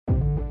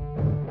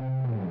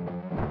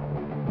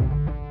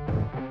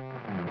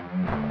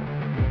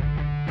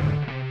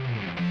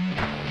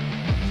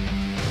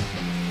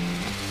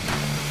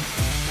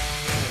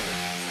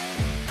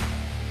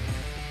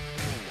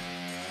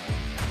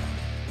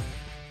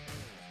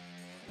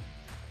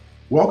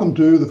Welcome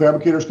to the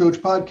Fabricators Coach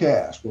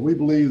podcast, where we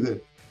believe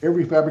that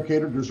every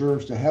fabricator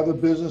deserves to have a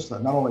business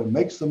that not only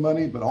makes them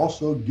money, but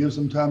also gives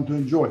them time to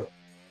enjoy it.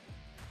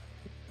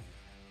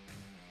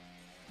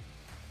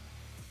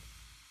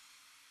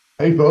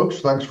 Hey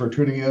folks, thanks for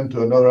tuning in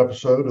to another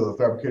episode of the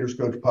Fabricators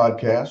Coach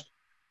podcast.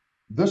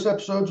 This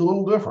episode's a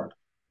little different.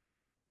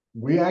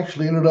 We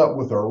actually ended up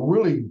with a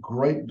really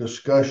great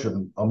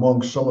discussion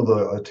among some of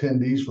the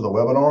attendees for the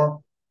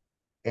webinar,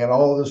 and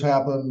all of this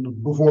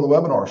happened before the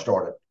webinar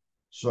started.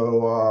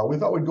 So we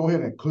thought we'd go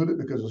ahead and include it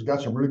because it's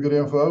got some really good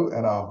info,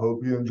 and I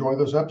hope you enjoy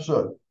this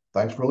episode.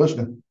 Thanks for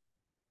listening.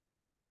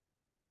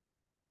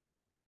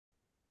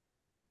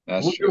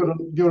 We'll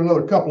give it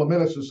another couple of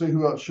minutes to see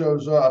who else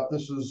shows up.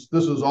 This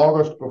is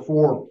August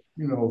before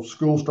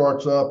school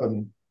starts up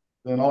and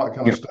all that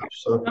kind of stuff.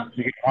 So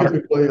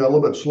typically a little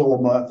bit slower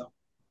month.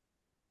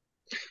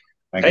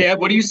 Hey Ed,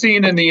 what are you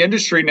seeing in the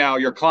industry now?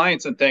 Your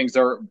clients and things,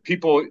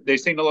 they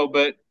seem a little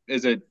bit,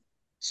 is it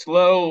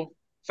slow,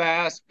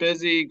 fast,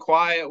 busy,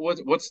 quiet?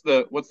 What's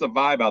the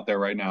vibe out there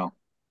right now?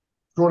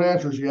 Short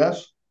answer is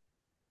yes.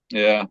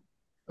 Yeah.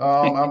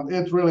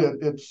 It's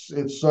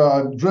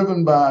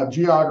driven by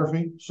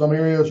geography. Some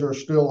areas are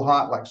still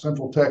hot, like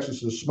Central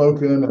Texas is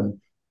smoking, and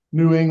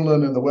New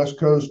England and the West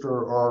Coast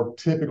are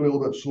typically a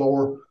little bit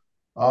slower.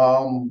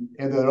 And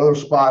then other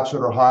spots that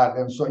are hot,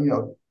 and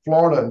so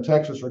Florida and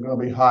Texas are going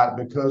to be hot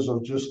because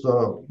of just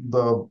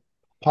the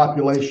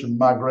population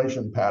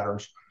migration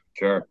patterns.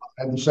 Sure.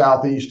 And the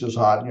Southeast is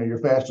hot. Your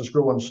fastest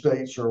growing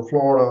states are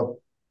Florida,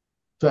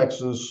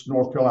 Texas,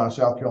 North Carolina,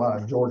 South Carolina,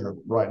 and Georgia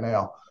right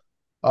now.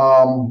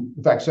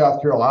 In fact,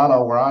 South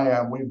Carolina, where I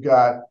am, we've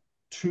got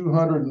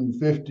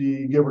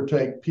 250, give or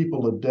take,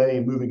 people a day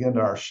moving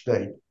into our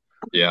state.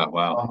 Yeah,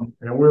 wow.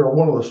 And we're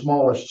one of the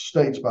smallest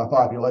states by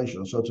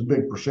population, so it's a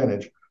big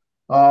percentage.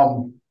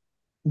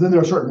 Then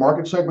there are certain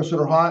market segments that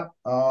are hot.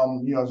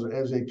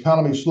 As the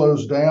economy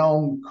slows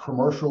down,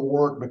 commercial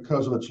work,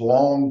 because of its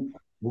long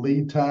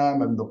lead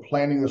time and the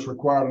planning that's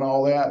required and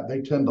all that,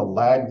 they tend to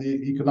lag the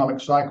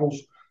economic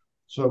cycles.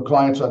 So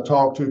clients I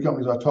talk to,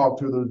 companies I talk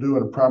to that are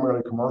doing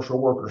primarily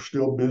commercial work are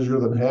still busier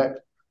than heck.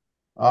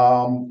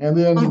 And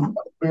then the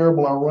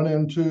variable I run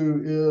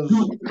into is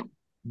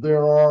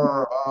there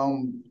are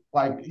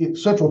like in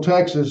Central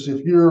Texas,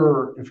 if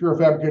you're a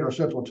fabricator in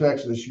Central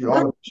Texas, you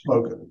ought to be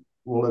smoking.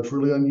 Well, it's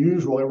really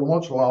unusual. Every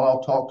once in a while,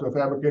 I'll talk to a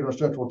fabricator in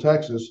Central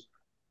Texas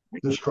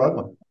that's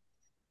struggling.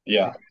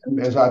 Yeah. And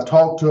as I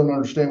talk to them and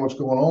understand what's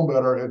going on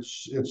better,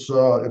 it's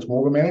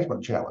more of a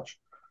management challenge.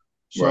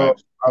 So right.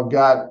 I've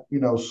got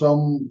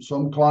some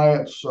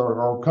clients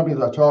or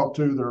companies I talk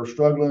to that are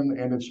struggling,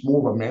 and it's more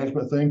of a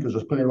management thing because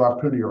there's plenty of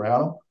opportunity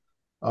around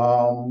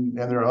them.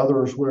 And there are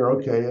others where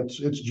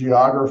it's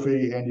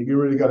geography, and you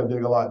really got to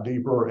dig a lot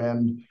deeper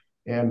and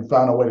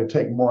find a way to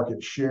take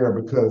market share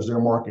because their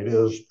market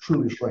is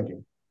truly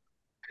shrinking.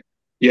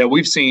 Yeah,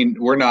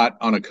 we're not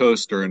on a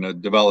coast or in a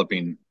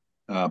developing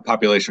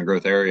population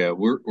growth area.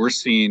 We're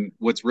seeing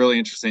what's really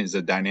interesting is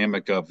the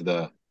dynamic of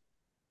the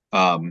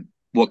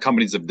what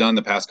companies have done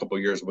the past couple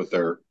of years with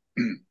their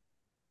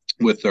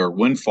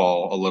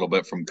windfall a little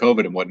bit from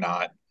COVID and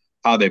whatnot,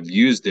 how they've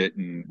used it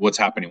and what's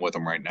happening with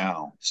them right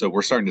now. So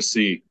we're starting to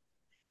see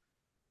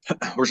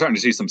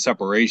some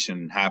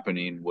separation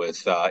happening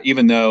with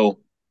even though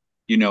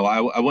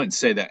I wouldn't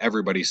say that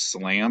everybody's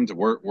slammed.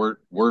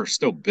 We're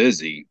still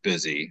busy,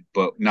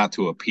 but not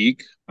to a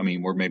peak. I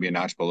mean, we're maybe a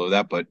notch below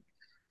that, but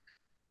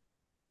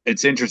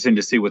it's interesting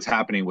to see what's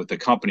happening with the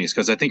companies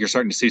because I think you're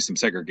starting to see some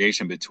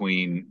segregation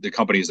between the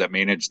companies that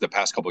managed the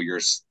past couple of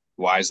years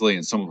wisely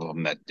and some of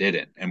them that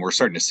didn't, and we're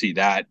starting to see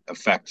that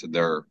affect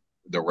their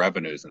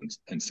revenues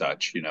and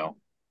such.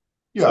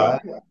 Yeah,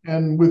 so,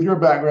 and with your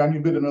background,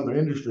 you've been in other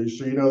industries,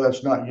 so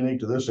that's not unique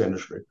to this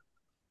industry,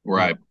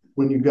 right?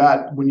 When you've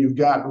got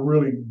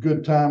really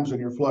good times and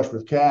you're flush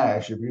with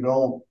cash, if you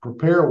don't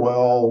prepare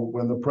well,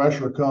 when the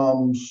pressure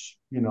comes,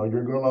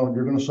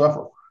 you're gonna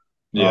suffer.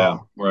 Yeah,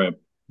 right.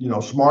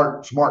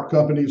 Smart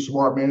companies,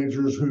 smart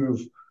managers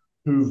who've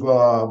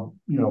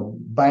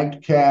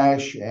banked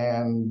cash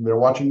and they're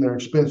watching their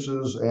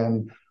expenses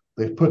and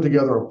they've put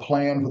together a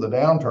plan for the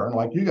downturn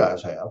like you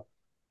guys have,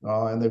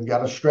 and they've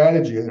got a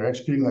strategy and they're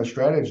executing that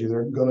strategy.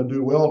 They're going to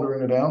do well during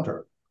the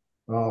downturn.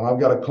 I've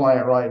got a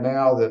client right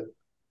now that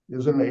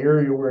is in an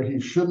area where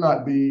he should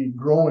not be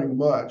growing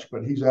much,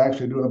 but he's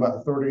actually doing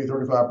about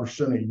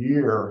 35% a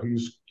year.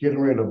 He's getting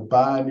ready to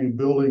buy a new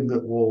building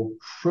that will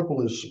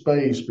triple his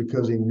space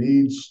because he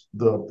needs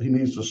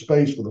the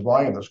space for the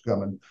volume that's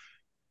coming.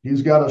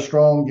 He's got a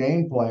strong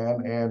game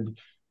plan, and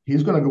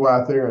he's going to go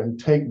out there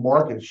and take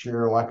market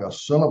share like a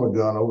son of a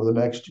gun over the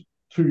next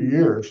 2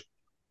 years.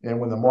 And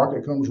when the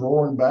market comes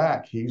roaring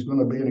back, he's going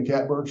to be in a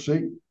catbird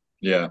seat.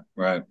 Yeah,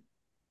 right.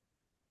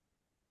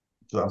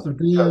 So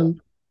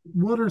Dan,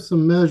 what are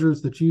some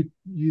measures that you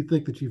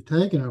think that you've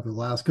taken over the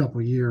last couple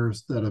of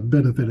years that have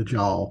benefited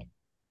y'all?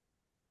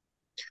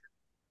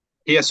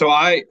 Yeah, so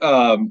I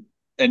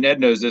and Ned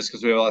knows this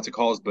because we have lots of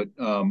calls, but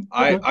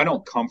Okay. I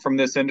don't come from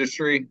this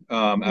industry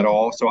at Okay.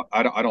 all, so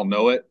I don't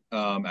know it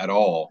at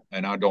all,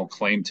 and I don't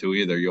claim to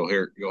either. You'll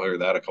hear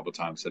that a couple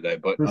times today.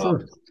 But For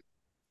sure.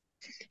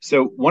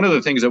 so one of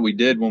the things that we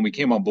did when we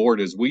came on board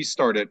is we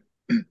started.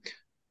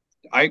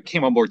 I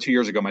came on board 2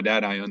 years ago. My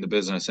dad and I owned the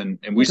business, and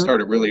we Okay.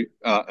 started really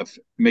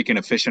making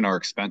efficient our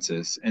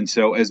expenses. And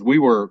so as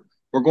we're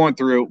going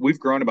through, we've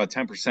grown about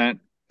 10%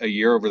 a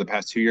year over the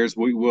past 2 years.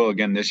 We will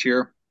again this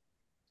year.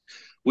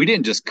 We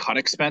didn't just cut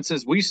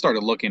expenses. We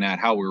started looking at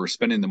how we were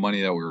spending the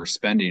money that we were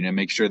spending and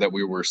make sure that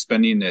we were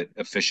spending it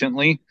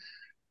efficiently.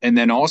 And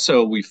then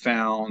also we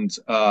found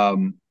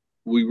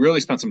we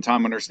really spent some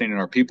time understanding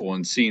our people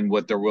and seeing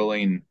what they're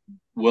willing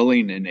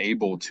and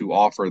able to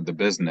offer the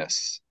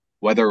business,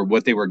 whether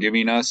what they were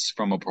giving us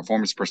from a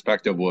performance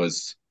perspective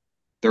was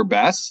their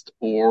best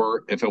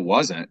or if it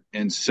wasn't.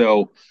 And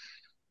so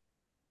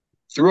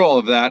through all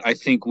of that, I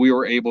think we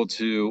were able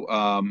to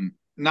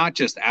not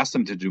just ask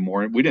them to do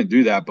more. We didn't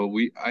do that, but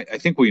I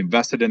think we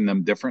invested in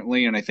them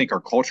differently. And I think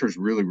our culture is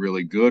really,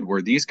 really good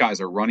where these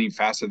guys are running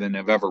faster than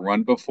they've ever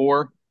run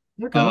before.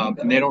 Okay.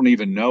 And they don't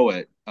even know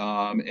it.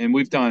 And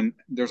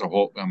there's a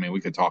whole, I mean, we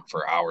could talk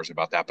for hours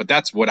about that, but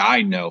that's what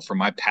I know from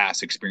my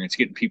past experience,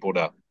 getting people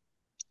to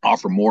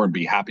offer more and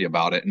be happy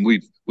about it. And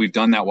we've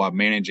done that while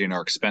managing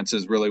our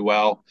expenses really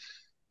well,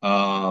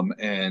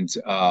 and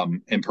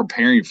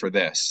preparing for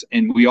this.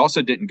 And we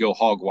also didn't go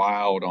hog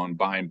wild on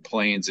buying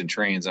planes and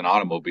trains and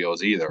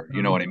automobiles either.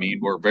 You know what I mean?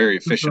 We're very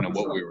For efficient in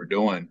sure. what we were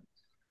doing,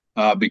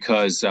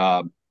 because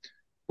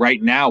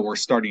right now we're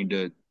starting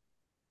to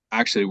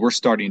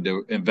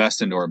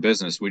invest into our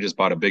business. We just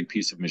bought a big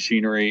piece of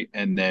machinery,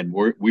 and then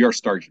we are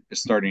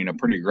starting a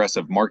pretty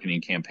aggressive marketing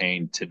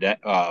campaign today,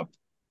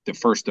 the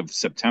 1st of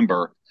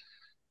September,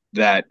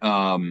 that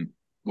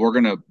we're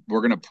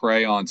gonna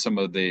prey on some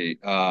of the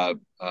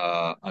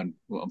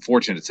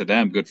unfortunate to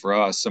them, good for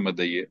us, some of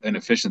the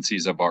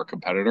inefficiencies of our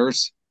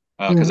competitors,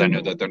 because I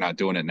know that they're not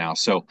doing it now.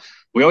 So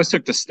we always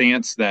took the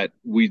stance that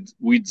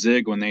we'd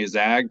zig when they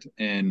zagged,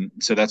 and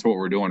so that's what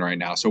we're doing right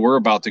now. So we're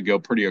about to go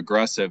pretty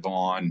aggressive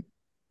on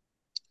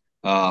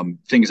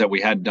things that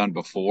we hadn't done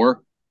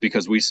before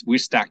because we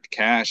stacked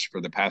cash for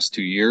the past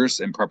 2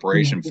 years in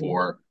preparation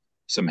for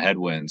some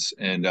headwinds,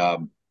 and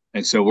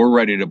so we're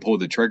ready to pull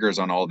the triggers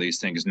on all these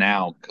things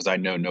now because I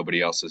know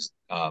nobody else is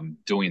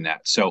doing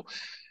that. So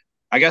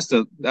I guess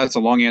that's a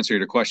long answer to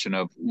your question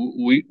of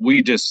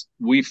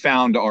we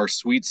found our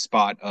sweet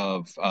spot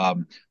of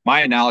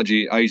my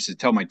analogy I used to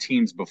tell my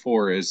teams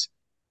before is,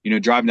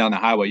 driving down the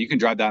highway. You can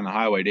drive down the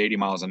highway at 80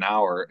 miles an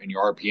hour and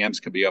your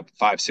RPMs could be up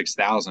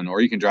 5,000-6,000,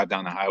 or you can drive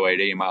down the highway at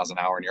 80 miles an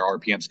hour and your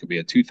RPMs could be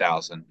at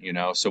 2,000.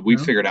 So we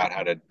Yeah. figured out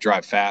how to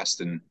drive fast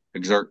and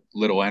exert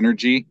little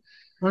energy,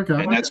 Okay.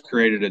 and that's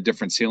created a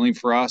different ceiling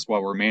for us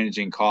while we're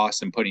managing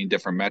costs and putting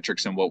different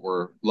metrics in what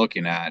we're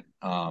looking at.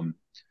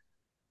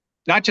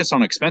 Not just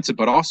on expenses,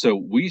 but also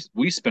we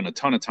spend a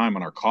ton of time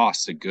on our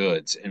costs of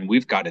goods, and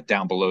we've got it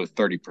down below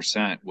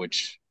 30%,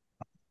 which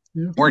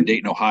Yeah. we're in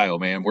Dayton, Ohio,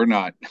 man. We're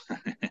not, I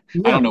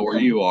don't Yeah. know where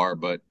you are,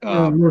 but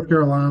Yeah. North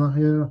Carolina.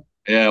 Yeah.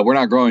 yeah, we're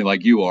not growing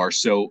like you are.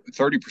 So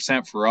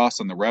 30% for us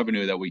on the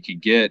revenue that we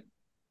could get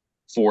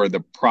for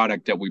the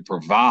product that we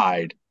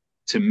provide,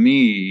 to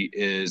me,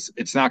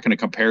 it's not going to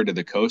compare to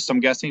the coast, I'm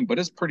guessing, but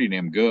it's pretty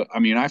damn good. I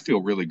mean, I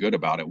feel really good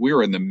about it. We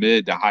were in the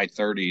mid to high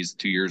 30s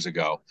 2 years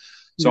ago.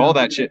 So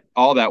Yeah.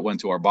 all that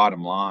went to our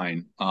bottom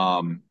line.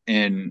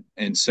 And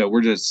so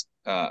we're just,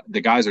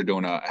 the guys are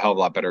doing a hell of a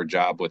lot better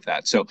job with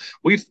that. So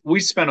we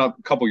spent a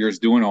couple years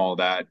doing all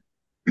that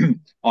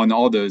on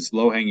all those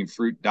low hanging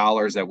fruit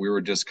dollars that we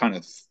were just kind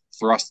of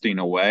thrusting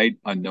away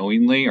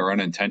unknowingly or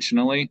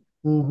unintentionally.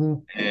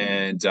 Mm-hmm.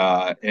 And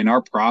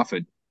our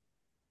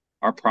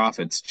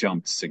profits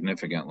jumped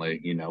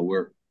significantly.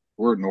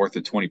 We're north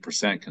of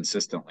 20%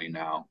 consistently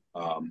now,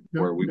 Yeah.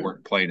 where we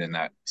weren't playing in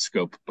that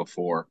scope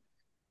before.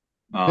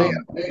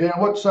 Dan,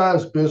 what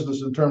size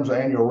business in terms of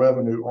annual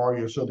revenue are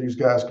you? So these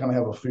guys kind of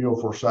have a feel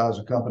for size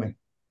of company.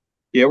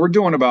 Yeah, we're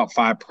doing about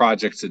 5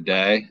 projects a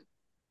day.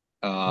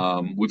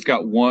 We've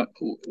got one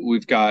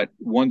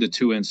to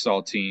two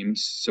install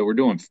teams, so we're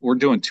doing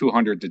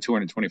 200 to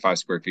 225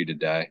 square feet a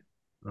day.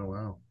 Oh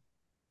wow.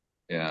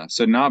 Yeah,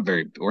 so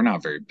we're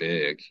not very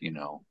big.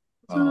 So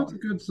that's a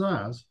good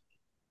size.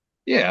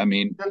 Yeah, I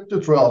mean,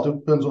 It's relative,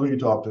 depends on who you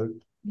talk to.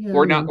 Yeah.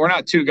 we're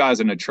not two guys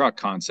in a truck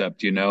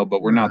concept,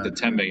 but we're not the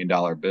Right. $10 million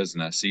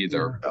business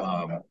either.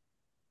 Yeah.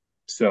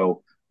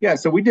 So yeah,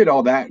 so we did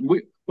all that.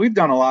 We've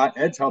done a lot.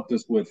 Ed's helped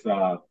us with we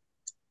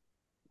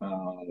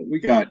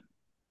got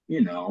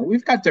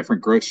we've got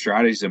different growth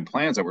strategies and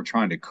plans that we're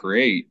trying to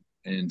create,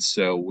 and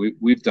so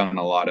we've done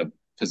a lot of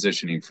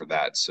positioning for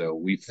that. So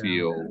we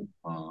feel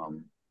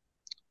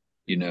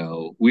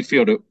we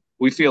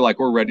feel like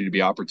we're ready to be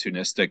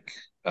opportunistic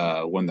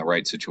when the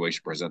right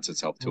situation presents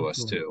itself to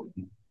us Awesome. too.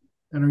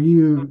 And are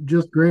you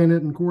just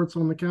granite and quartz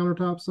on the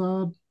countertop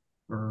side,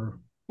 or?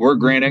 We're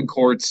granite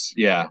quartz.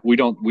 Yeah, we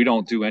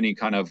don't do any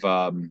kind of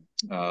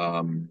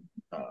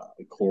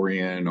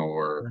corian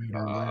or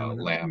Right, or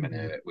laminate.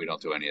 laminate. We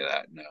don't do any of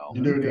that. No.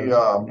 You do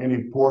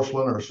any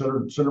porcelain or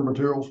cinder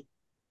materials?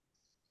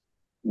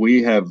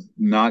 We have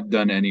not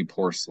done any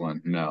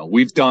porcelain. No,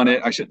 we've done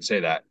it. I shouldn't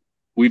say that.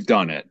 We've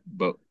done it,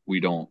 but we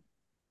don't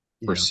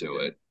Yeah. pursue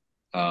it.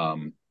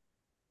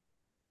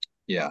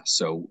 Yeah,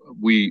 so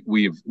we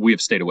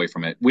have stayed away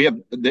from it. We have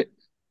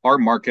our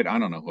market. I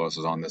don't know who else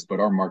is on this, but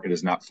our market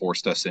has not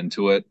forced us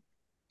into it.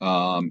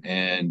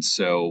 And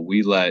so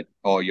we let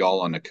all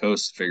y'all on the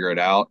coast figure it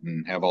out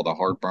and have all the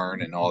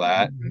heartburn and all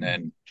that,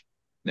 and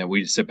then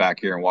we sit back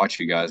here and watch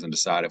you guys and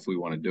decide if we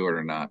want to do it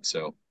or not.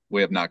 So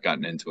we have not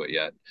gotten into it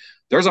yet.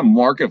 There's a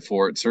market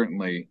for it,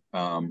 certainly,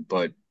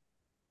 but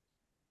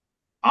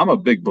I'm a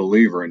big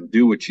believer in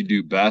do what you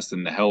do best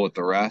and the hell with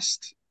the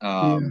rest.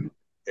 Yeah.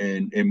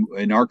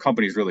 And our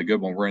company's really good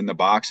when we're in the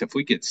box. If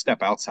we could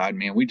step outside,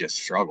 man, we just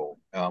struggle,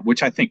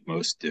 which I think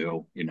most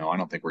do. You know, I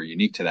don't think we're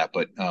unique to that,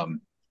 but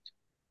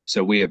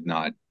so we have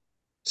not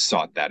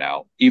sought that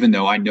out. Even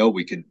though I know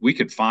we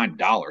could find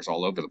dollars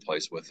all over the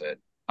place with it.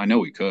 I know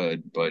we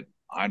could, but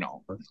I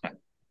don't.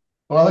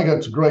 Well, I think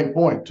that's a great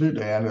point too,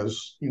 Dan,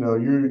 is, you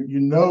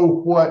know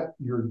what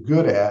you're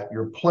good at,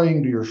 you're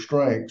playing to your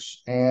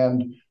strengths,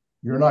 and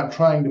you're not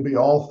trying to be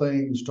all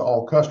things to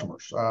all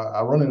customers.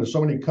 I run into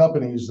so many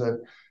companies that,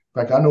 in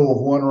fact, I know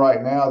of one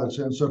right now that's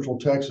in Central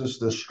Texas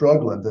that's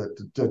struggling,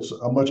 that's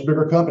a much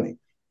bigger company,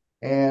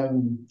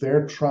 and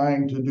they're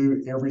trying to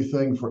do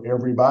everything for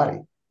everybody.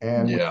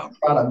 And Yeah,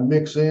 try to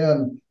mix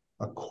in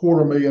a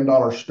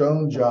 $250,000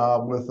 stone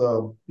job with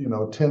a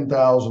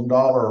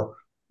 $10,000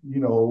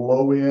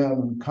 low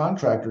end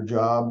contractor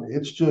job.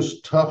 It's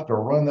just tough to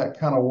run that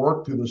kind of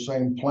work through the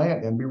same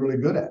plant and be really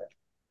good at it.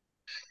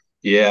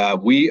 yeah.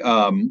 We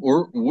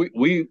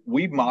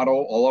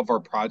model all of our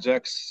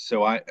projects,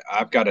 so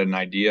I've got an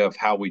idea of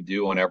how we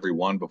do on every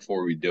one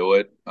before we do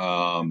it.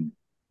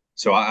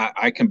 So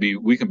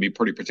we can be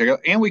pretty particular,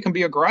 and we can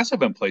be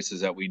aggressive in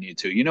places that we need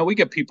to. You know, we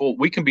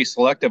can be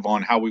selective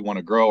on how we want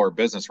to grow our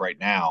business right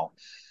now.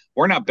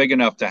 We're not big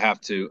enough to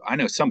have to. I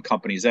know some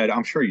companies that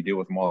I'm sure you deal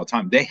with them all the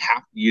time. They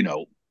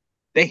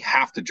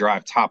have to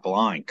drive top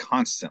line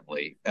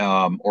constantly,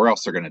 or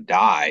else they're going to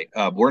die.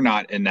 We're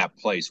not in that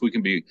place.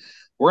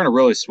 We're in a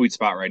really sweet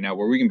spot right now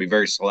where we can be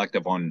very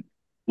selective on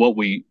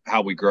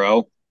how we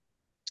grow,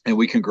 and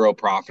we can grow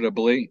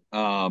profitably.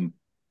 And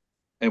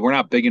we're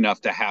not big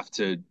enough to have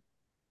to.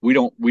 We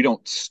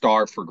don't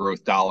starve for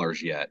growth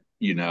dollars yet,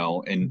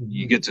 and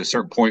you get to a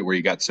certain point where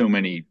you got so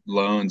many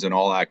loans and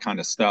all that kind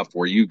of stuff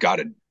where you got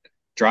to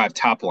drive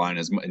top line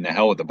in the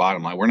hell with the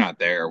bottom line. We're not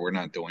there. We're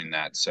not doing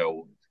that.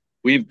 So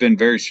we've been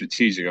very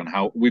strategic on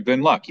how we've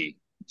been lucky,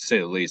 to say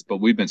the least,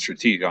 but we've been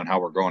strategic on how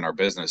we're growing our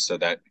business so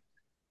that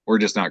we're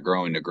just not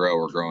growing to grow.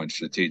 We're growing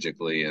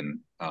strategically and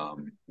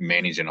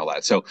managing all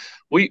that. So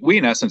we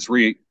in essence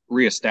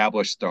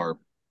reestablished our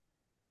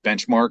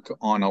benchmark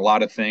on a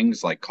lot of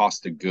things like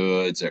cost of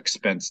goods,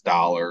 expense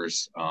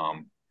dollars,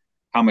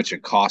 how much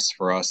it costs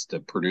for us to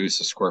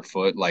produce a square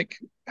foot, like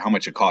how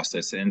much it costs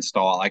us to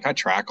install. Like I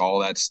track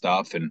all that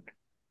stuff and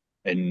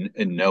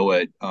know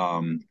it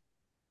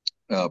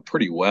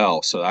pretty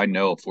well, so I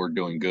know if we're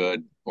doing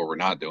good or we're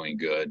not doing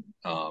good,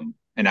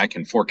 and I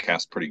can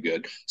forecast pretty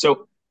good.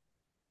 So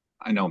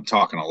I know I'm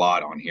talking a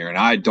lot on here, and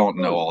I don't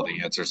know all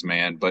the answers,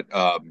 man. But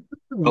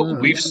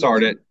we've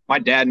started. My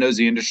dad knows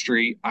the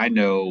industry. I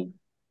know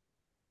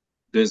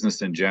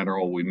business in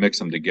general. We mix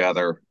them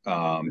together,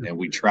 and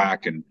we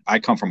track. And I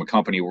come from a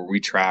company where we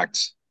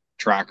tracked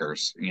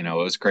trackers. It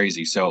was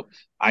crazy. So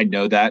I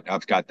know that.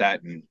 I've got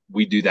that, and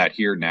we do that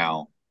here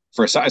now.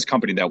 For a size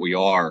company that we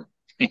are,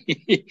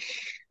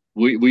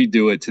 we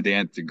do it to the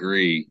nth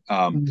degree.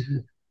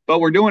 But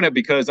we're doing it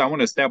because I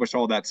want to establish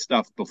all that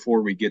stuff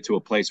before we get to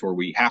a place where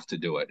we have to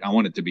do it. I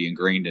want it to be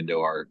ingrained into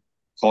our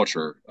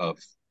culture of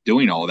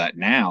doing all that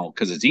now,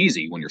 because it's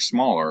easy when you're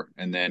smaller.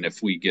 And then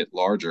if we get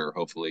larger,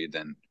 hopefully,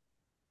 then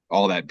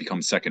all that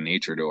becomes second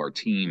nature to our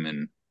team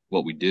and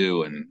what we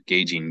do and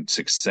gauging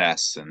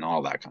success and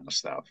all that kind of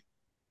stuff.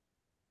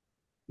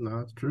 No,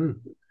 that's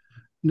true.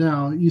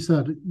 Now, you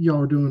said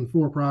y'all are doing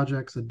 4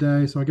 projects a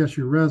day. So I guess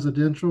your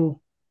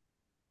residential,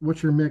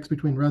 what's your mix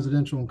between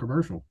residential and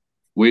commercial?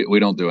 We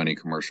don't do any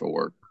commercial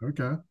work.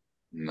 Okay.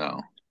 No,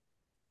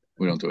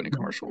 we don't do any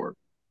commercial work.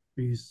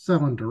 Are you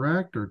selling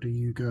direct, or do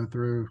you go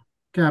through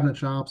cabinet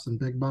shops and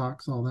big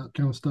box, all that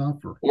kind of stuff?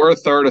 Or we're a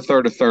third.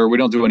 We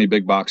don't do any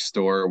big box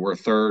store. We're a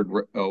third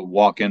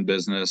walk-in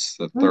business,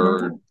 a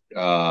third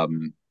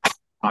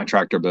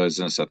contractor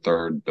business, a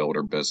third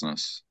builder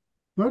business.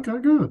 Okay,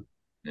 good.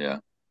 Yeah.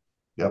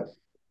 Yep.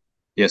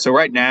 Yeah. So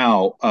right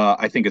now,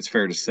 I think it's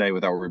fair to say,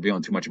 without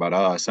revealing too much about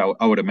us,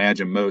 I would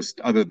imagine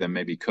most, other than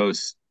maybe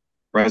Coast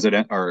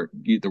resident, or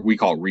either we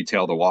call it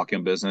retail, the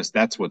walk-in business,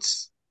 that's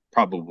what's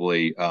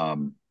probably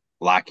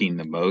lacking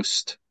the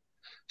most.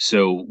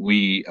 So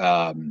we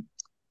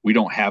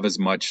don't have as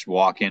much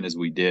walk-in as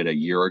we did a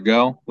year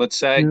ago, let's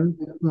say.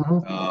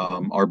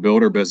 Our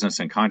builder business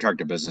and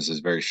contractor business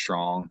is very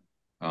strong.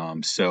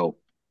 So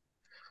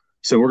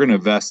we're going to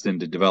invest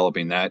into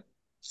developing that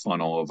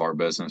funnel of our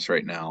business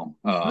right now.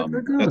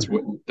 Okay, That's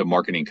good. what the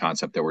marketing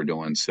concept that we're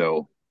doing.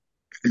 So,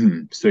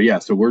 so yeah,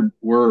 so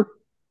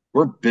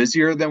we're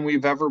busier than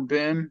we've ever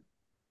been,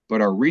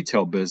 but our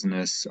retail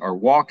business, our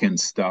walk-in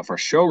stuff, our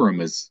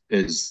showroom is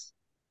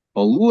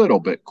a little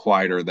bit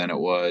quieter than it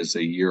was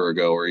a year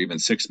ago or even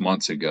 6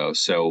 months ago.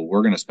 So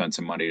we're going to spend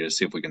some money to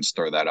see if we can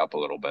stir that up a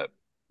little bit.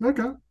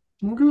 Okay,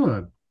 well,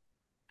 good.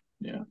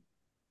 Yeah.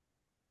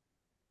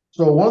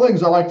 So one of the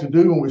things I like to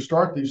do when we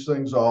start these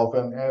things off,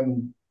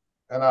 and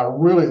I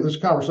really, this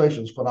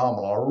conversation is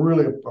phenomenal. I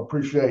really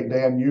appreciate,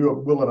 Dan, you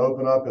willing to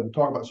open up and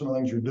talk about some of the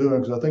things you're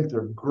doing, because I think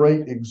they're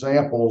great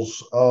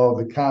examples of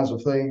the kinds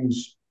of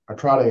things I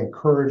try to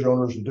encourage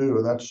owners to do,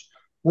 and that's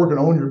working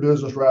on your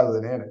business rather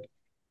than in it.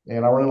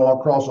 And I run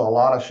across a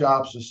lot of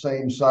shops the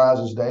same size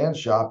as Dan's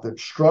shop that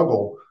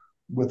struggle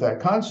with that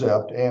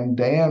concept, and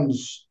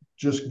Dan's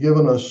just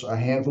given us a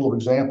handful of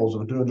examples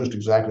of doing just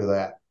exactly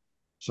that.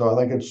 So I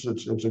think it's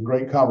a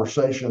great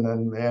conversation,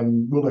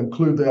 and we'll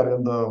include that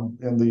in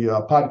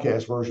the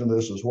podcast version of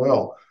this as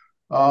well.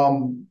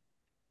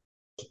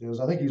 Is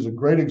I think he's a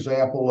great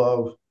example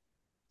of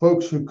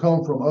folks who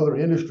come from other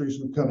industries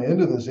who come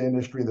into this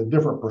industry, the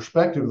different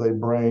perspective they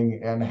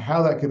bring, and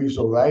how that can be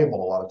so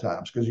valuable a lot of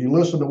times. Because you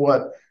listen to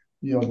what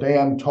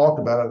Dan talked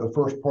about at the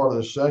first part of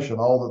the session,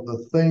 all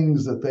the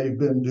things that they've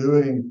been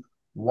doing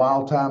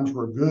while times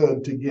were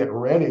good to get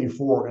ready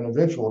for an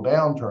eventual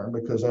downturn,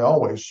 because they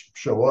always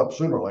show up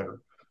sooner or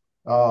later.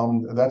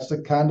 That's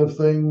the kind of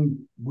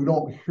thing we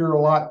don't hear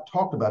a lot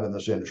talked about in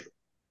this industry.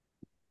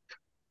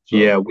 So,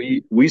 Yeah,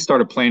 we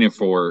started planning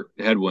for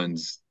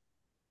headwinds.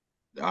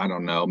 I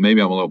don't know, maybe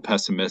I'm a little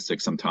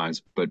pessimistic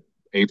sometimes, but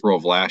April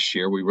of last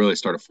year, we really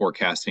started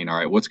forecasting, all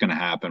right, what's going to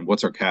happen?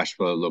 What's our cash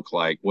flow look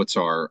like? What's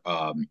our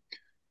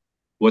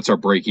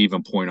break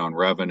even point on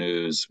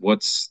revenues?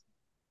 What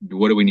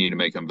do we need to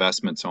make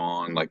investments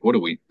on? Like, what do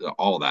we,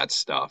 all that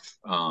stuff.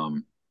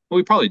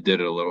 We probably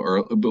did it a little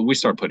early, but we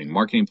started putting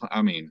marketing.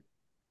 I mean,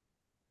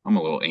 I'm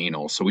a little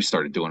anal, so we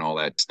started doing all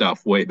that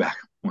stuff way back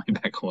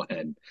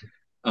when.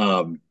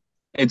 Um,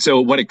 and so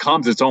when it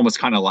comes, it's almost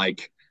kind of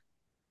like,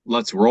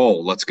 let's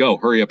roll, let's go,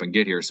 hurry up and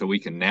get here so we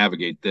can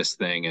navigate this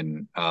thing.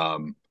 And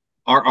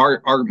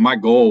our my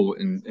goal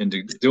in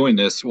doing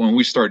this, when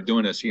we started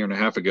doing this a year and a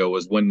half ago,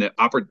 was when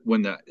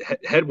the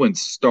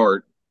headwinds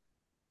start.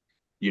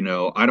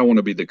 I don't want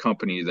to be the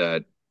company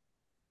that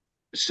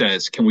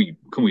says, can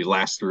we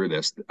last through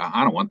this?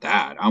 I don't want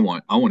that. I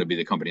want to be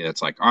the company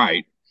that's like, all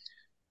right,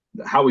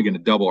 how are we going to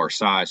double our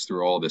size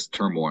through all this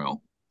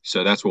turmoil?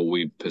 So that's what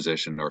we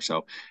positioned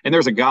ourselves. And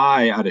there's a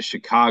guy out of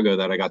Chicago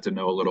that I got to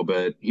know a little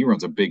bit. He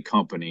runs a big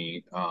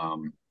company.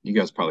 You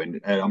guys probably,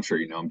 Ed, I'm sure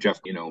you know him.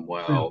 Jeff, you know him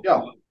Yeah. well.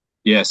 yeah.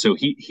 Yeah. So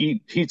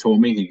he told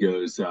me, he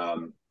goes,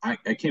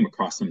 I came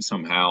across him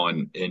somehow,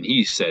 and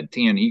he said,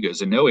 Dan, he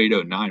goes, in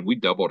 0809, we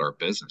doubled our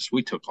business.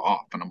 We took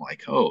off. And I'm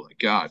like, oh my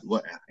God,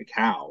 what, like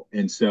how?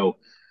 And so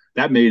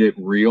that made it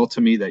real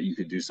to me that you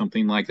could do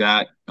something like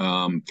that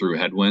through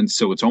headwinds.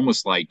 So it's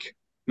almost like,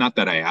 not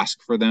that I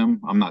ask for them,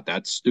 I'm not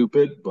that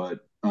stupid, but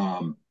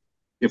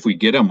if we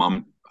get them,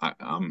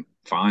 I'm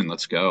fine.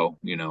 Let's go.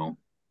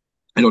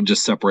 It'll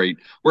just separate.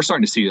 We're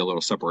starting to see a little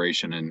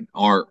separation in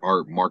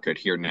our market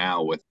here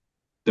now, with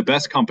the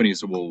best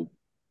companies will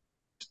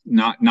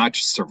not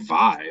just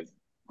survive.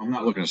 I'm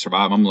not looking to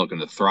survive. I'm looking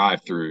to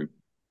thrive through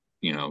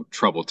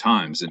troubled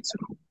times. And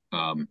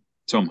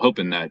so I'm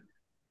hoping that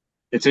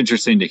it's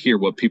interesting to hear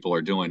what people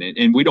are doing.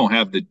 And we don't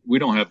have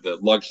the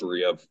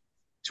luxury of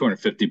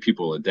 250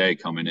 people a day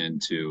coming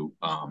into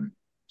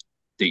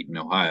Dayton,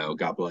 Ohio.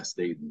 God bless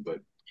Dayton, but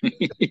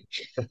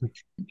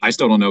I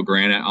still don't know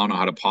granite. I don't know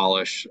how to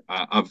polish.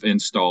 I've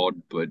installed,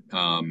 but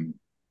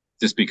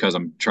just because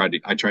I tried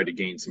to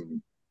gain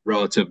some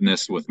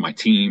relativeness with my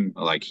team.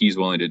 Like, he's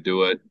willing to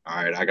do it.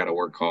 All right, I got to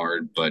work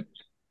hard, but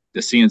the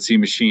CNC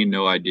machine,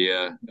 no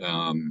idea.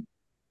 The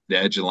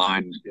edge of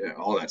line,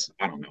 all that.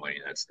 I don't know any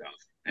of that stuff,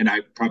 and I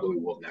probably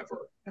will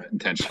never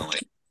intentionally.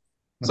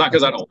 It's not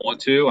because I don't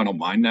want to. I don't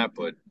mind that,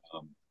 but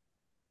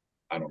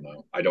I don't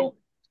know. I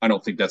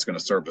don't think that's going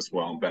to serve us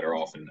well. I'm better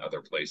off in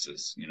other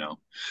places.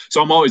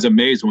 So I'm always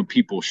amazed when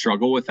people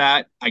struggle with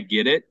that. I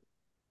get it,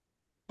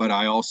 but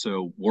I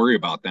also worry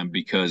about them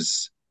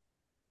because,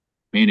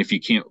 man, if you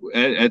can't,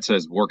 Ed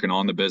says working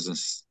on the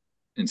business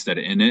instead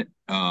of in it.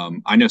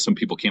 I know some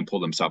people can't pull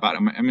themselves out.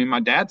 I mean, my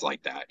dad's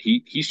like that.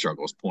 He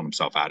struggles pulling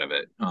himself out of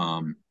it.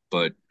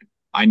 But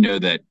I know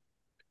that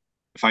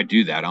if I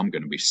do that, I'm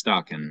going to be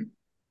stuck, and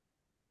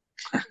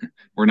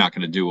we're not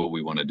going to do what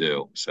we want to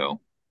do. So.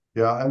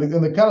 Yeah, and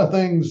the kind of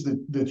things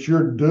that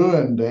you're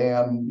doing,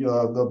 Dan,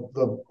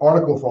 the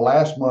article for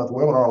last month,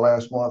 webinar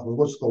last month, was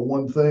what's the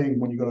one thing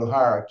when you're going to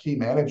hire a key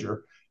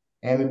manager?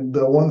 And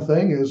the one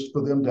thing is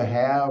for them to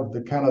have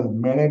the kind of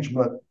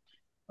management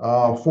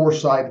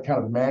foresight, the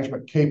kind of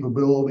management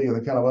capability, and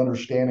the kind of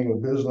understanding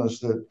of business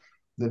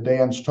that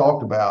Dan's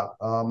talked about.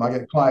 I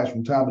get clients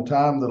from time to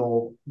time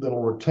that'll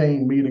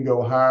retain me to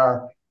go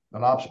hire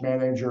an ops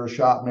manager,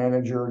 shop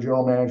manager,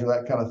 general manager,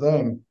 that kind of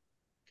thing.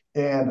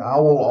 And I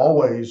will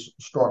always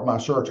start my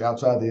search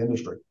outside the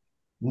industry.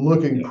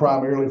 looking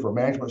primarily for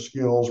management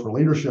skills, for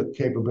leadership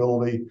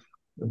capability,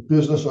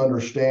 business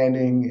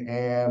understanding,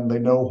 and they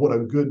know what a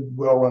good,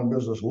 well-run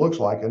business looks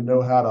like and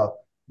know how to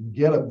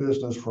get a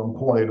business from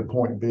point A to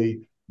point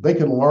B. They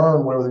can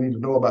learn whatever they need to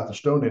know about the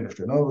stone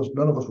industry. None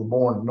of us were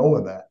born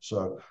knowing that.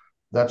 So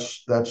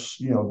that's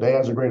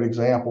Dan's a great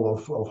example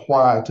of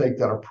why I take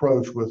that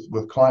approach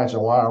with clients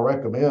and why I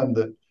recommend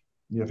that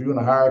if you're going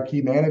to hire a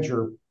key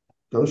manager,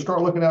 go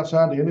start looking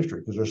outside the industry,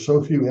 because there's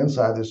so few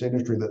inside this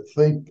industry that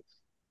think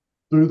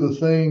through the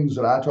things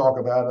that I talk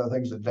about and the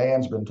things that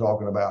Dan's been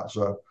talking about.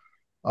 So,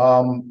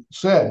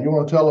 Sid, you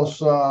want to tell us,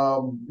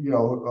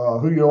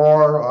 who you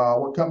are,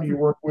 what company you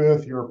work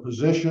with, your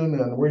position,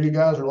 and where you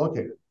guys are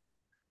located?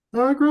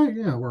 Great.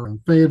 Yeah, we're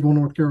in Fayetteville,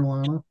 North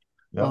Carolina.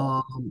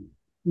 Yep.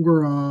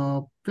 We're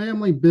a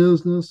family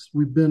business.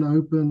 We've been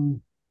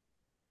in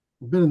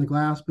the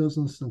glass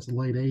business since the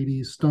late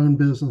 80s, stone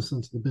business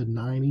since the mid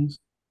 90s.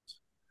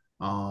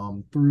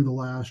 Through the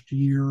last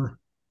year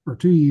or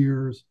 2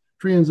 years,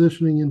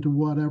 transitioning into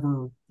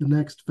whatever the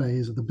next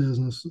phase of the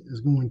business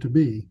is going to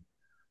be.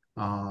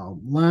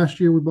 Last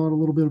year, we bought a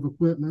little bit of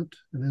equipment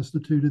and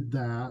instituted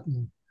that.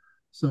 And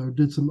so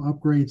did some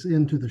upgrades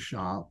into the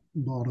shop,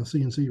 bought a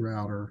CNC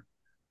router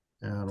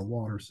and a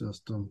water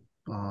system,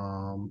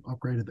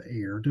 upgraded the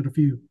air, did a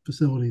few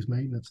facilities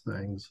maintenance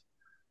things.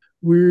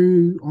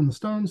 On the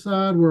stone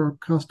side, we're a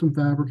custom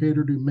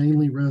fabricator, do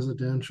mainly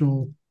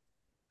residential.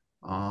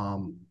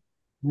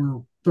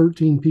 We're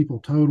 13 people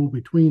total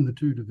between the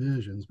two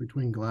divisions,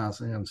 between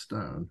glass and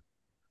stone.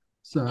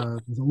 So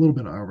there's a little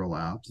bit of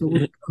overlap. So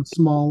we're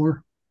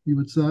smaller, you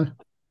would say.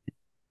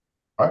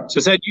 All right. So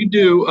said you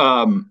do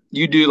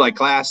like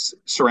glass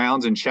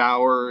surrounds and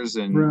showers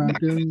and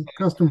right, and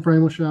custom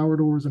frameless shower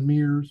doors and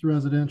mirrors,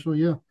 residential,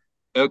 yeah.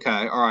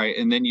 Okay, all right,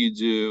 and then you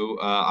do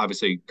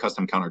obviously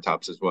custom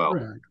countertops as well.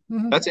 Correct.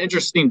 Mm-hmm. That's an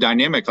interesting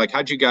dynamic. Like,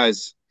 how'd you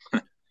guys?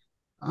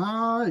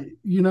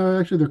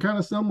 Actually, they're kind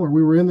of similar.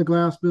 We were in the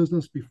glass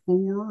business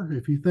before.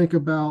 If you think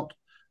about,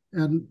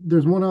 and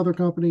there's one other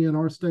company in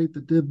our state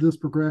that did this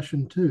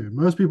progression too.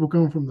 Most people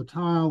come from the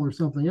tile or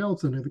something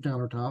else into the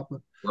countertop,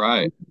 but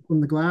right from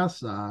the glass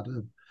side,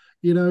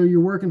 you're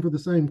working for the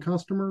same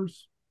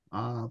customers,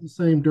 the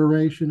same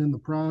duration in the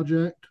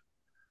project.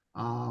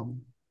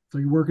 So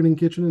you're working in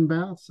kitchen and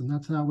baths, and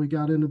that's how we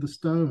got into the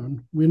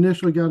stone. We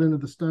initially got into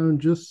the stone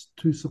just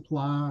to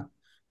supply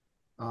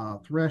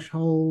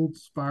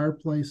thresholds,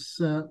 fireplace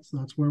sets.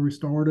 That's where we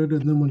started.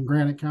 And then when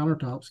granite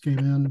countertops came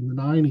in the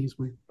 90s,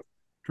 we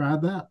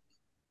tried that.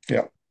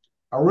 Yeah.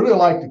 I really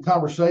like the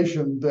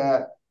conversation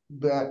that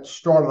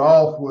started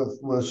off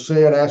with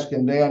Sid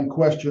asking Dan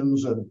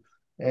questions and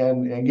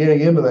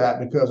getting into that,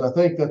 because I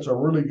think that's a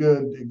really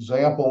good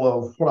example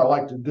of what I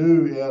like to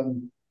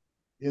do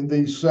in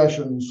these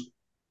sessions,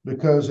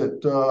 because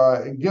it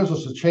gives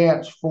us a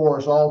chance for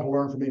us all to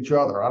learn from each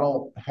other. I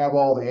don't have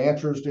all the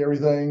answers to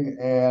everything,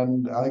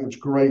 and I think it's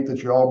great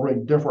that you all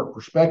bring different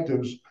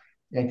perspectives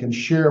and can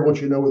share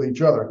what you know with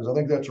each other, because I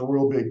think that's a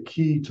real big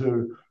key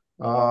to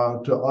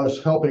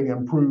us helping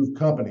improve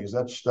companies.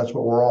 That's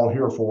what we're all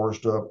here for, is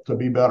to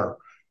be better.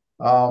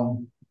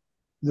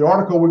 The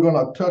article we're going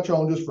to touch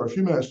on just for a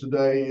few minutes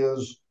today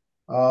is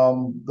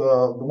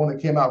the one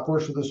that came out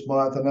first of this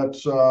month, and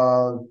that's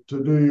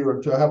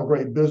to have a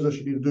great business,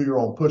 you need to do your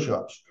own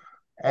push-ups.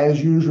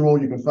 As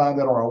usual, you can find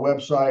that on our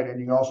website, and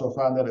you can also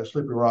find that at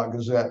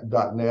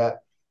slipperyrockgazette.net.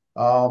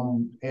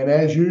 And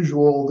as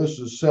usual, this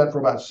is set for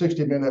about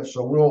 60 minutes,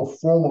 so we'll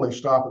formally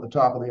stop at the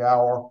top of the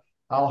hour.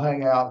 I'll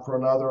hang out for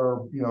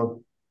another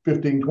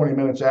 15, 20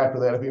 minutes after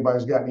that. If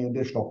anybody's got any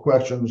additional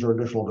questions or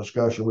additional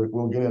discussion,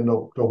 we'll get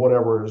into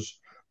whatever is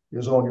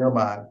on your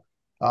mind.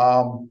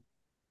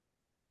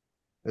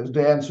 As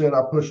Dan said,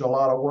 I push a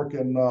lot of work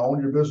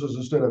on your business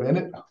instead of in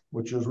it,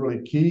 which is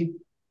really key.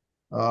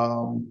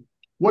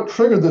 What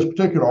triggered this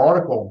particular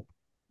article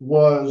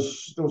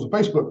was there was a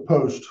Facebook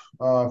post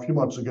a few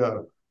months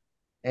ago,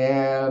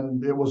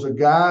 and it was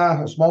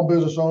a small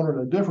business owner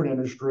in a different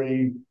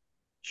industry,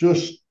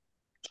 just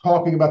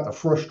talking about the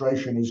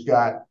frustration he's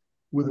got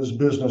with his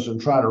business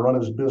and trying to run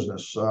his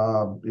business.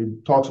 He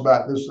talks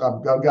about this.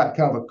 I've got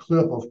kind of a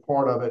clip of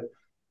part of it.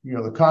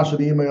 The constant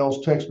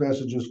emails, text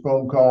messages,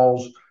 phone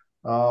calls.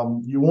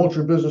 You want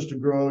your business to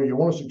grow, you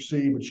want to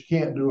succeed, but you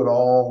can't do it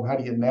all. How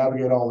do you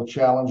navigate all the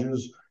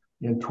challenges?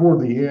 And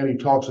toward the end, he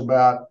talks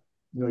about,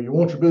 you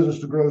want your business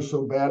to grow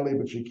so badly,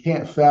 but you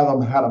can't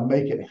fathom how to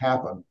make it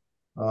happen.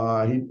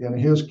 In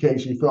his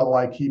case, he felt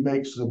like he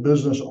makes the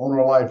business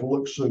owner life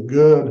look so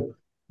good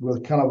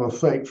with kind of a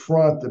fake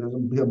front that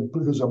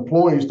his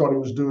employees thought he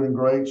was doing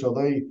great. So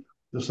they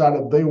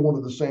decided they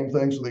wanted the same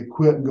thing, so they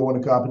quit and go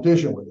into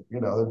competition with it.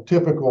 The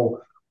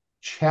typical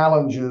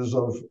challenges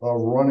of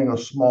running a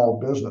small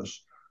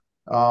business.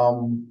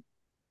 And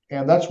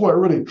that's what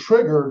really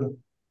triggered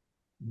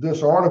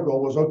this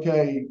article was,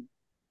 okay,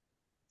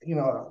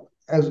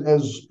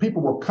 as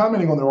people were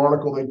commenting on the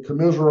article, they'd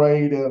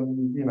commiserate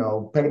and,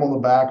 pat him on the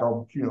back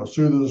or,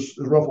 soothe his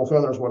ruffle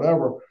feathers,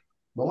 whatever.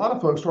 But a lot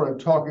of folks started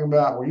talking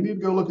about, well, you need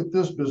to go look at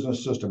this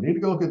business system. You need to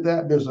go look at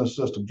that business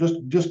system.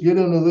 Just get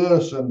into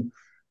this. And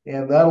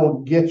and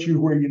that'll get you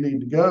where you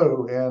need to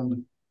go.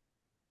 And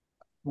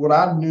what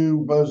I knew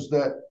was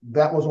that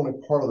that was only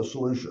part of the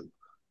solution.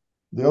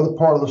 The other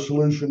part of the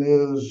solution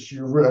is,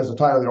 as the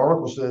title of the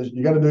article says,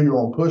 you got to do your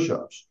own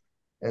push-ups.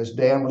 As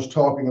Dan was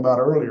talking about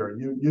earlier,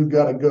 you've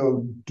got to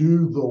go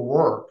do the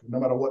work, no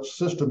matter what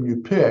system you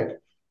pick.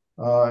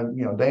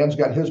 Dan's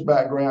got his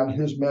background,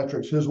 his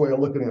metrics, his way of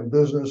looking at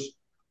business,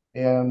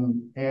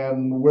 and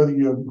whether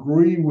you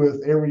agree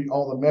with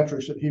all the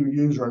metrics that he would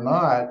use or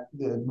not,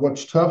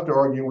 what's tough to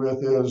argue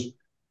with is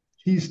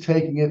he's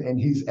taking it and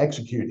he's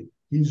executing.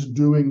 He's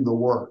doing the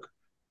work.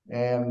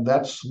 And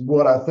that's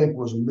what I think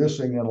was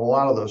missing in a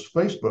lot of those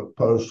Facebook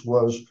posts.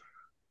 Was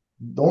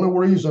the only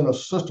reason a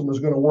system is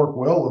going to work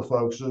well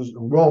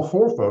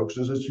for folks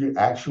is that you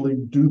actually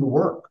do the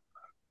work.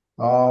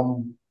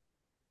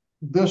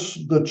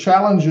 The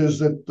challenges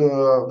that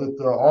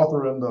the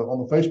author on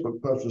the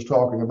Facebook post was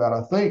talking about,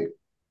 I think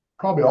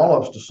probably all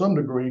of us to some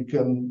degree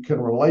can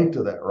relate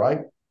to that,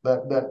 right?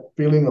 That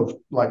feeling of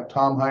like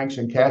Tom Hanks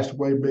in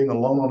Castaway being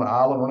alone on an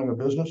island running a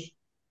business.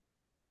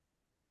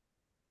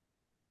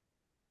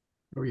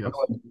 Oh, yes.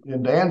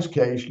 In Dan's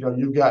case,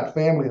 you've got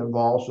family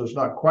involved, so it's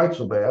not quite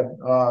so bad.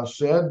 Are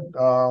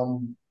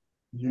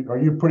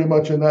you pretty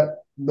much in that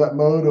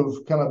mode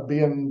of kind of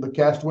being the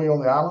castaway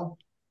on the island?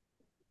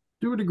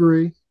 To a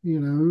degree,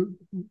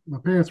 my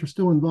parents are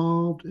still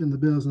involved in the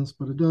business,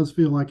 but it does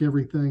feel like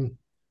everything,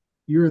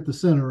 you're at the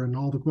center and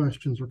all the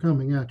questions are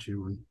coming at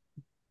you, and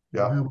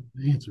you have all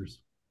the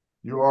answers.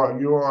 You are.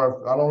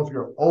 I don't know if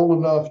you're old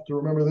enough to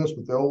remember this,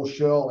 but the old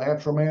Shell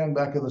Antroman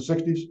back in the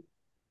 60s.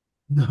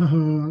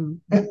 No.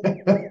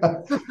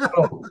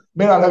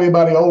 May not have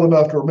anybody old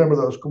enough to remember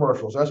those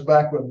commercials. That's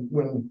back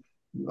when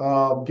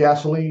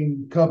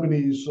gasoline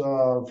companies,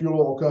 fuel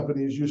oil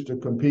companies used to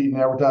compete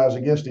and advertise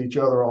against each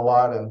other a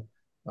lot. And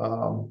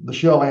the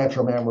Shell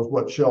Antroman was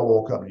what Shell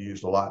Oil Company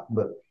used a lot.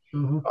 But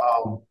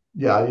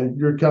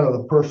you're kind of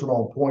the person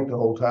on point the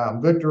whole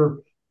time.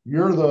 Victor,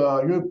 you're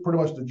pretty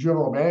much the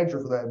general manager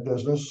for that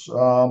business.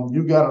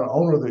 You've got an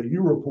owner that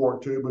you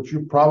report to, but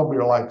you probably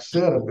are like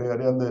Sid a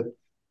bit in that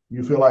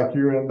you feel like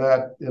you're in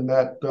that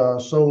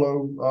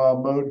solo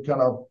mode,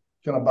 kind of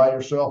by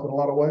yourself in a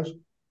lot of ways.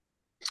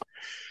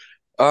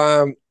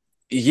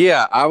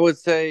 Yeah, I would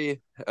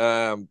say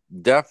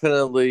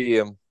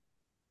definitely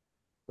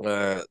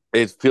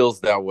it feels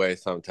that way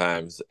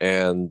sometimes,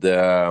 and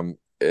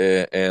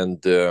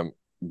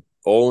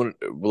own,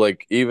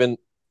 like, even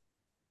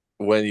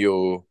when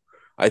you,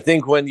 I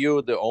think when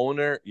you're the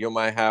owner, you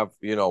might have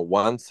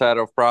one set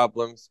of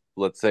problems.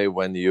 Let's say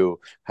when you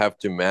have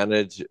to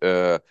manage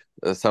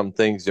some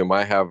things, you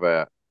might have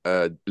a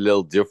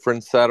little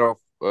different set of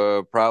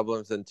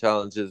problems and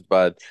challenges,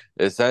 but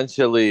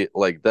essentially,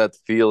 like, that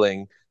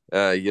feeling,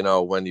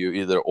 when you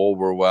either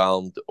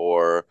overwhelmed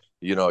or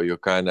you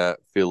kind of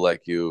feel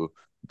like you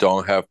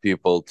don't have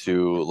people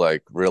to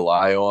like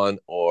rely on,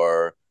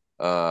 or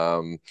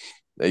to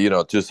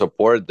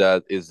support,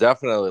 that is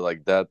definitely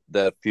like that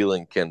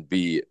feeling can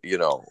be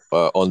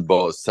on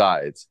both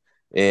sides.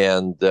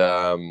 And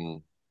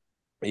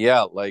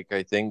like,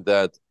 I think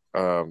that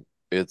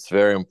it's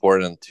very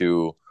important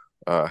to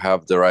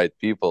have the right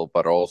people,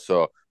 but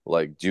also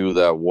like do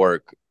that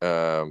work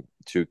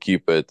to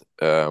keep it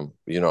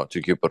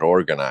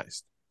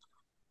organized.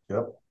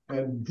 Yep.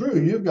 And Drew,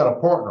 you've got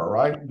a partner,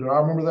 right? Do I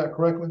remember that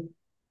correctly?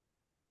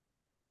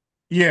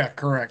 Yeah,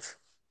 correct.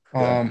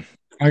 I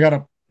got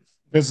a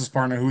business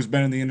partner who's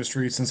been in the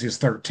industry since he was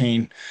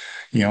 13,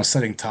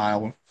 setting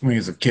tile when he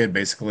was a kid,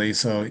 basically.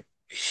 So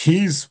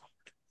he's,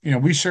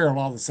 we share a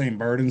lot of the same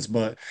burdens,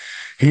 but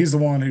he's the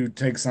one who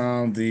takes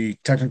on the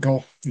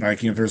technical,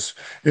 like, if there's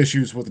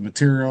issues with the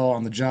material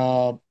on the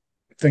job,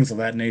 things of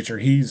that nature.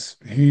 He's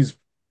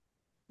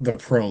the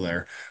pro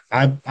there.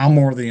 I'm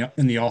more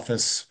in the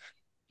office,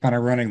 kind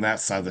of running that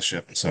side of the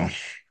ship. So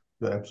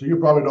you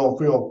probably don't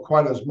feel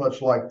quite as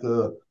much like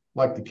the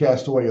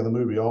castaway of the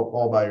movie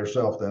all by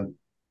yourself then.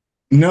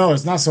 No,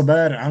 it's not so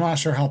bad. I'm not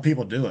sure how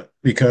people do it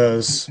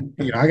because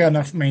I got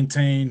enough to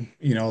maintain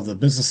the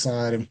business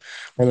side, and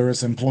whether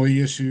it's employee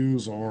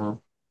issues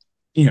or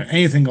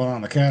anything going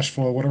on, the cash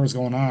flow, whatever's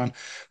going on.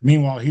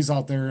 Meanwhile, he's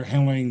out there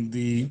handling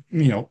the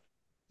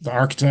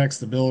architects,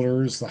 the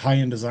builders, the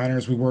high-end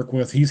designers we work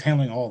with. He's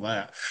handling all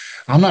that.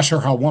 I'm not sure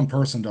how one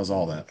person does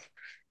all that.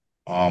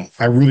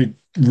 I really,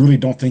 really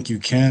don't think you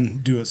can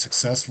do it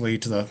successfully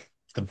to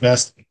the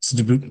best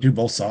to do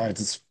both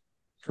sides. It's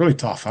really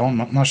tough.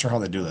 I'm not sure how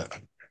they do that.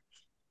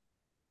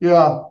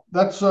 Yeah,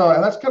 that's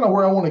kind of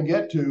where I want to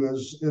get to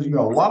is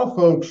a lot of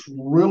folks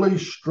really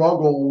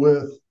struggle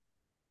with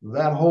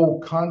that whole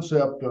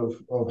concept of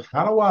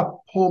how do I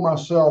pull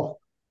myself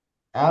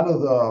out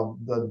of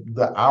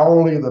the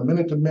hourly, the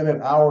minute to minute,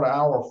 hour to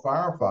hour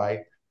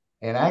firefight,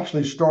 and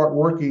actually start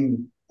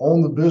working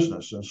on the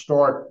business and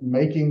start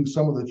making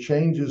some of the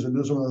changes and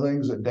do some of the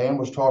things that Dan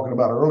was talking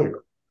about earlier.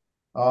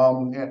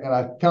 And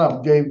I kind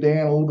of gave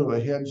Dan a little bit of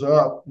a heads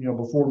up,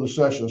 before the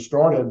session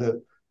started,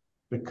 that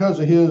because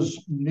of his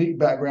unique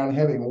background,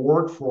 having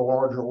worked for a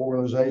larger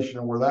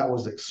organization where that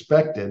was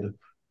expected,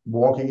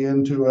 walking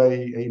into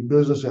a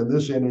business in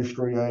this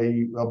industry,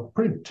 a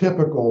pretty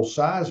typical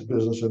size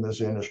business in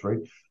this industry,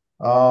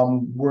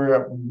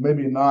 where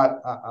maybe not,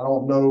 I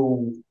don't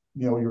know,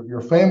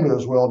 your family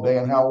as well,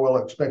 Dan, how well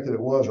expected it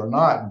was or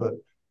not, but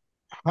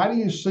how do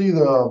you see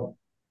or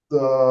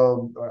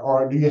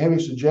do you have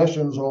any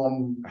suggestions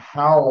on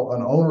how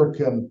an owner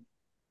can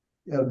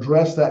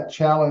address that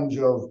challenge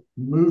of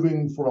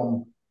moving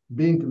from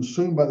being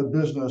consumed by the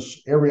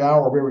business every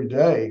hour of every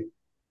day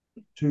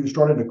to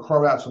starting to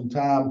carve out some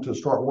time to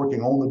start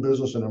working on the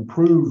business and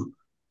improve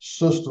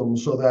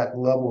systems so that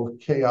level of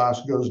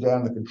chaos goes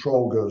down, the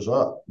control goes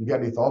up? You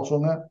got any thoughts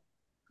on that?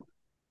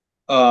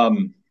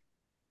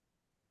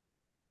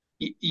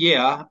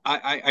 Yeah,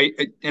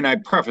 and I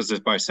preface this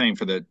by saying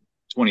for the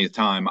 20th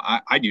time,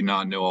 I do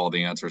not know all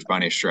the answers by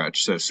any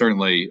stretch. So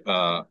certainly,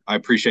 I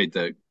appreciate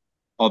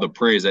all the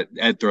praise that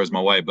Ed throws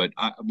my way, but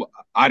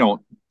I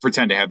don't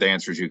pretend to have the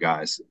answers, you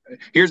guys.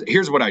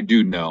 Here's what I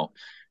do know.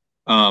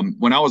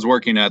 When I was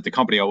working at the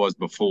company I was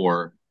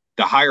before,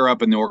 the higher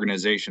up in the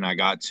organization I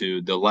got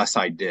to, the less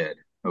I did.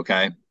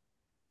 Okay,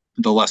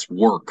 the less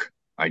work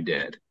I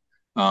did,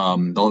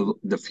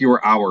 the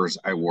fewer hours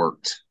I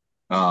worked,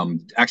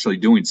 actually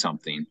doing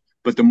something.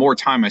 But the more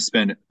time I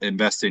spend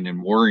investing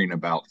and worrying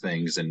about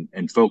things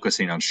and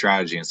focusing on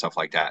strategy and stuff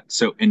like that.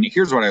 So, and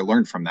here's what I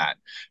learned from that.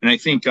 And I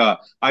think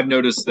I've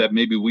noticed that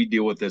maybe we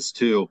deal with this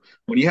too.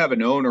 When you have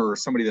an owner or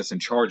somebody that's in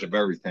charge of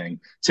everything,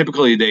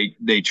 typically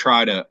they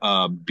try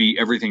to be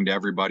everything to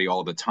everybody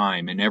all the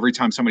time. And every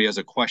time somebody has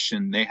a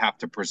question, they have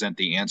to present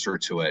the answer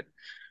to it.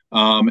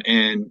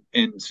 And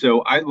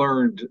so I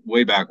learned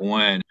way back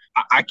when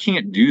I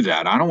can't do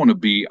that. I don't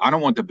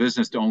want the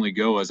business to only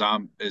go as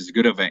I'm as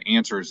good of an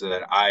answers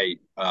that I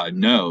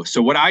know.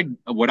 So what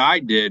I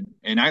did,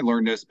 and I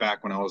learned this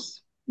back when I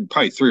was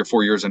probably 3 or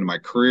 4 years into my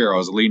career. I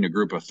was leading a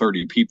group of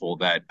 30 people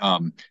that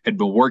had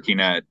been working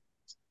at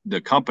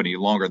the company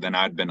longer than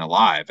I'd been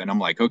alive. And I'm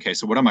like, okay,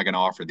 so what am I going to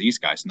offer these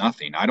guys?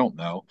 Nothing. I don't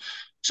know.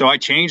 So I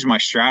changed my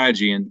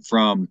strategy and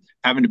from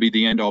having to be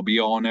the end all be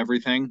all and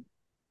everything,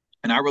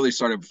 and I really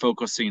started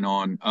focusing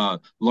on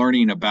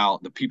learning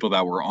about the people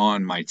that were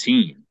on my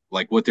team,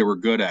 like what they were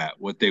good at,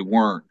 what they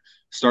weren't.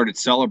 Started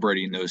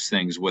celebrating those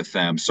things with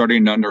them,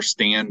 starting to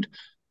understand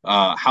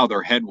how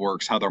their head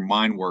works, how their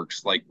mind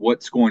works, like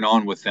what's going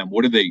on with them.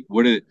 What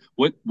in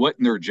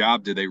their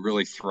job do they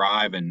really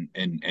thrive and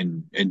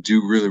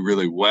do really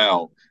really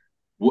well?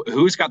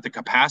 Who's got the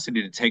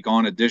capacity to take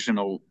on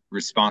additional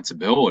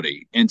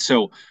responsibility? And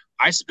so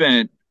I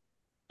spent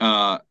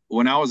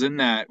when I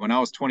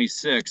was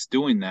 26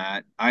 doing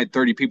that, I had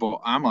 30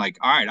 people. I'm like,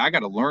 all right, I got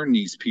to learn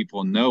these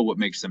people, know what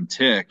makes them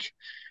tick.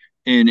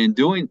 And in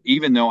doing,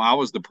 even though I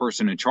was the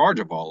person in charge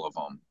of all of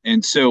them.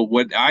 And so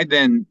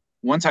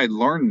once I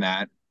learned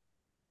that,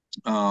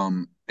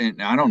 and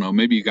I don't know,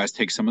 maybe you guys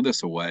take some of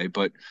this away,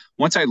 but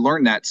once I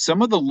learned that,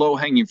 some of the low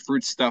hanging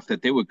fruit stuff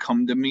that they would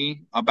come to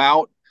me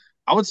about,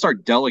 I would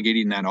start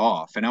delegating that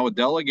off, and I would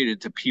delegate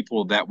it to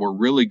people that were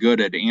really good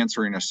at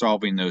answering or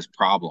solving those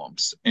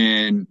problems.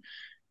 And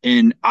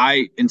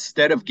I,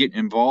 instead of getting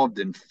involved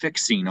in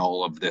fixing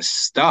all of this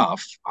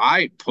stuff,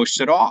 I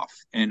pushed it off.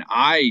 And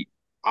I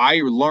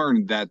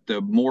learned that the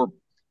more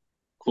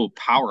quote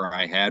power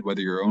I had,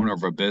 whether you're owner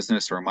of a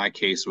business or in my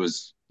case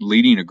was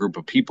leading a group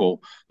of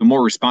people, the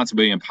more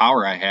responsibility and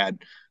power I had,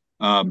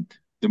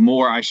 the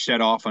more I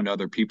shed off on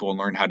other people and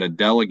learned how to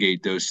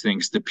delegate those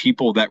things to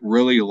people that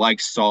really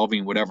liked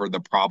solving whatever the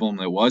problem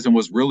that was and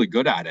was really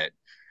good at it.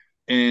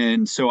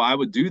 And so I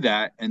would do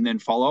that and then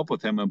follow up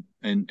with them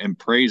and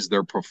praise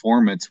their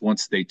performance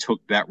once they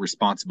took that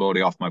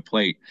responsibility off my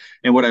plate.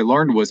 And what I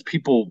learned was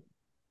people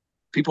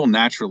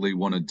naturally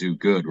want to do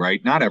good,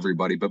 right? Not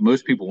everybody, but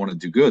most people want to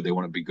do good. They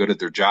want to be good at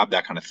their job,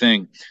 that kind of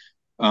thing.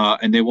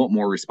 And they want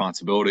more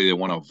responsibility. They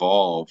want to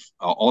evolve,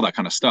 all that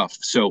kind of stuff.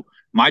 So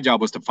my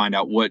job was to find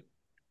out what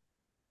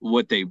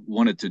they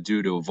wanted to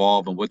do to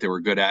evolve and what they were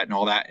good at and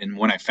all that. And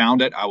when I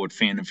found it, I would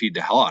fan and feed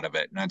the hell out of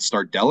it and I'd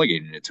start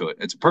delegating it to it.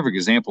 It's a perfect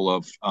example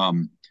of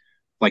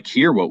like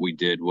here, what we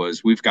did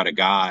was we've got a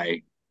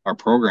guy, our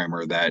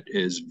programmer, that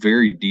is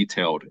very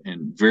detailed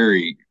and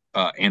very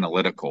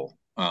analytical,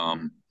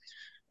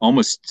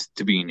 almost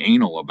to being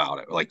anal about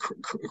it, like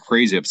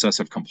crazy,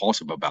 obsessive,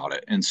 compulsive about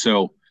it. And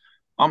so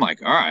I'm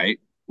like, all right,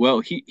 well,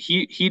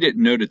 he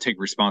didn't know to take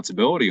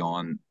responsibility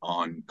on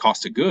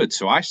cost of goods.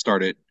 So I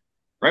started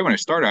right when I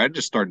started, I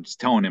just started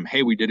telling him,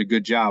 hey, we did a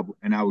good job.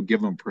 And I would give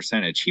him a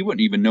percentage. He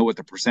wouldn't even know what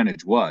the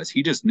percentage was.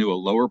 He just knew a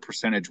lower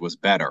percentage was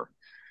better.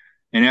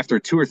 And after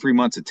 2 or 3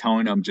 months of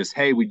telling him just,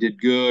 hey, we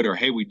did good, or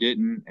hey, we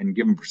didn't, and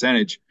give him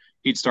percentage,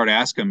 he'd start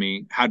asking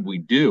me, how'd we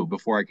do,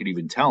 before I could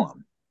even tell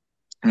him.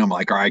 And I'm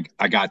like, all right,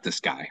 I got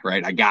this guy,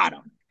 right? I got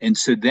him. And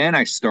so then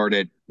I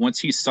started, once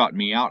he sought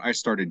me out, I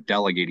started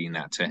delegating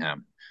that to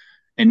him.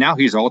 And now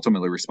he's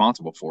ultimately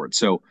responsible for it.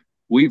 So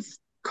we've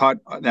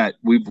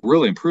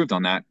really improved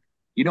on that.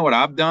 You know what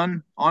I've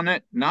done on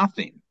it?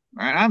 Nothing.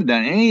 Right? I haven't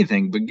done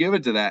anything but give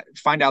it to that,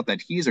 find out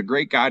that he's a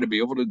great guy to be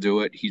able to do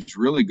it. He's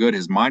really good.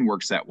 His mind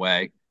works that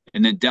way.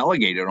 And then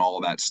delegated all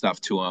of that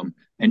stuff to him.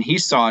 And he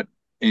saw it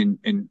in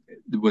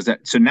was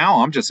that, so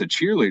now I'm just a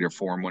cheerleader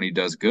for him when he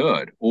does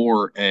good,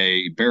 or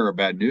a bearer of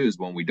bad news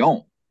when we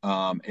don't.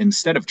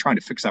 Instead of trying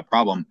to fix that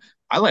problem,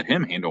 I let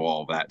him handle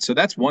all of that. So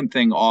that's one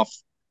thing off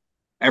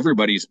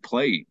everybody's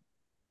plate,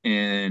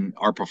 and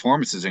our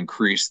performance has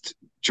increased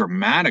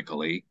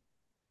dramatically.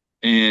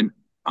 And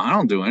I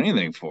don't do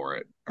anything for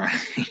it. Right?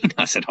 He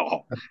does it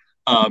all.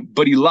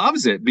 But he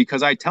loves it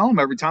because I tell him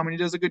every time when he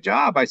does a good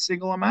job, I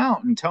single him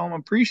out and tell him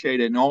appreciate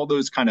it and all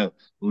those kind of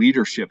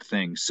leadership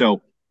things.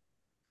 So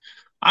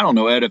I don't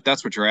know, Ed, if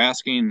that's what you're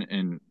asking.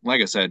 And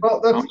like I said,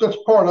 Well, that's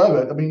part of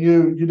it. I mean,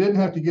 you didn't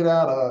have to get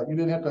out. You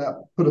didn't have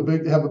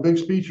to have a big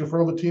speech in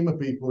front of a team of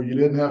people. You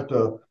didn't have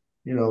to,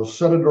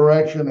 set a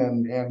direction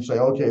and say,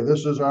 okay,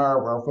 this is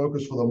our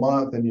focus for the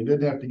month. And you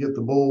didn't have to get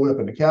the bullwhip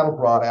and the cattle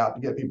prod out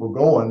to get people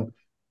going.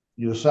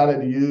 You decided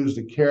to use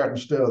the carrot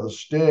instead of the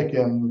stick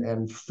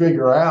and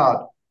figure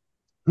out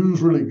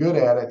who's really good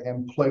at it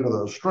and play to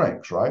those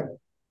strengths, right?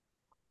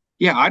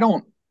 yeah,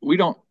 we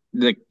don't,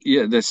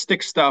 the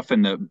stick stuff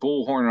and the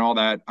bullhorn and all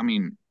that. I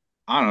mean,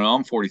 I don't know.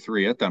 I'm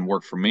 43. It doesn't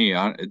work for me.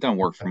 It doesn't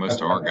work for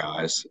most of our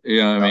guys.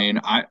 You know what I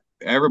mean?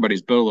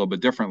 Everybody's built a little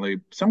bit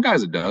differently. Some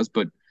guys it does,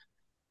 but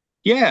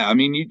yeah, I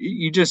mean,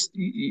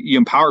 you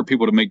empower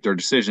people to make their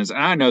decisions, and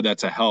I know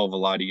that's a hell of a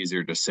lot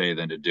easier to say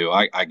than to do.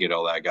 I get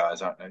all that,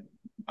 guys.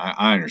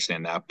 I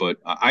understand that, but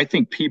I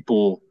think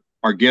people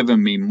are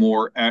giving me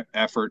more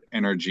effort,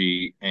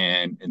 energy,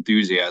 and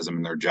enthusiasm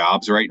in their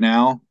jobs right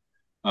now,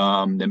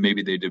 than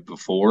maybe they did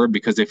before,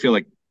 because they feel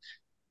like,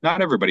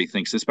 not everybody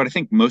thinks this, but I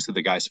think most of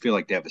the guys feel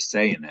like they have a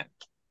say in it.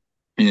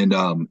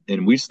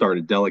 And we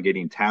started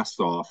delegating tasks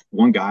off.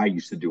 One guy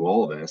used to do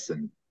all of this,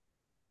 and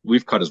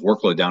we've cut his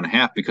workload down in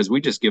half because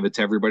we just give it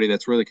to everybody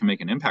that's really can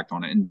make an impact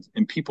on it.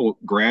 And people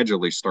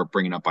gradually start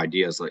bringing up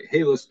ideas like,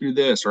 hey, let's do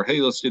this, or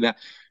hey, let's do that.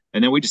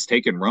 And then we just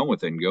take it and run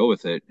with it and go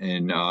with it.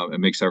 And it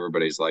makes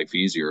everybody's life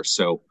easier.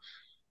 So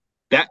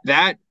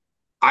that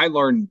I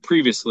learned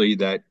previously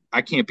that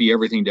I can't be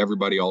everything to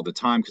everybody all the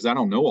time because I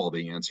don't know all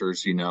the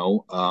answers,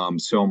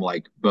 So I'm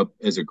like, but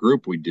as a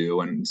group we do.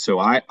 And so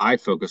I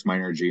focus my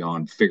energy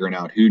on figuring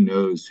out who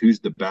knows who's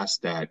the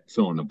best at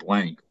fill in the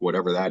blank,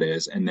 whatever that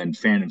is, and then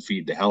fan and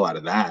feed the hell out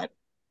of that.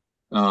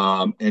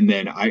 And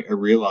then I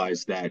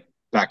realized that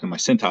back in my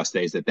Cintas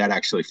days that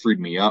actually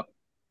freed me up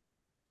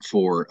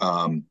for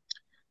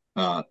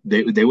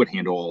they would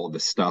handle all of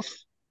this stuff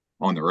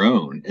on their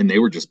own, and they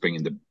were just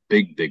bringing the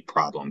big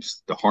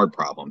problems, the hard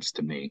problems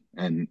to me,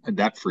 and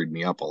that freed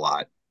me up a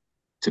lot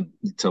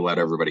to let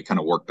everybody kind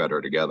of work better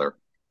together.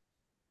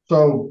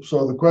 So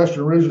the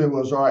question originally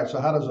was, all right, so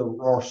how does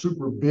our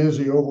super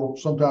busy,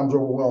 sometimes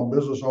overwhelmed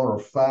business owner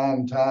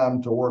find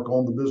time to work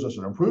on the business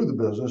and improve the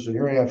business? And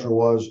your answer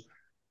was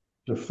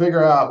to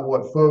figure out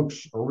what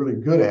folks are really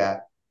good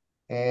at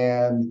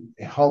and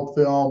help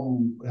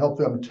them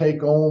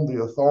take on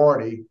the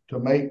authority to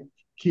make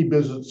key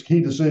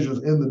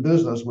decisions in the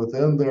business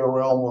within their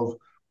realm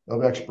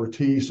of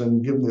expertise,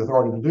 and give them the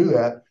authority to do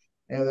that.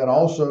 And then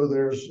also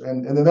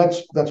and then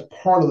that's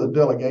part of the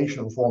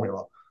delegation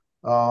formula,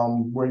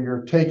 where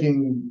you're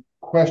taking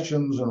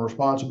questions and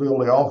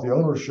responsibility off the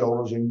owner's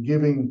shoulders and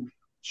giving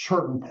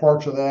certain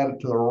parts of that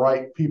to the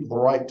right people at the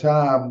right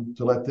time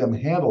to let them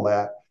handle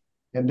that.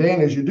 And Dan,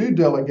 as you do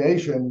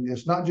delegation,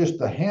 it's not just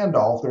the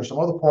handoff. There's some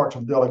other parts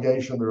of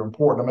delegation that are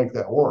important to make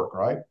that work,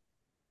 right?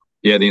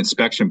 Yeah, the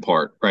inspection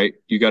part, right?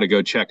 You got to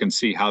go check and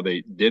see how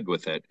they did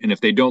with it. And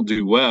if they don't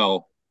do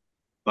well,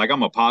 like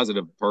I'm a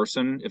positive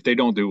person, if they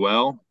don't do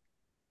well,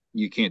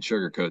 you can't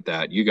sugarcoat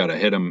that. You got to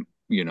hit them,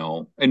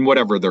 and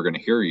whatever they're going to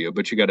hear you,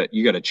 but you got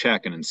to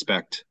check and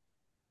inspect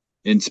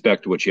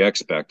what you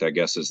expect, I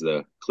guess is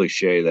the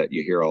cliche that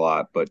you hear a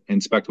lot, but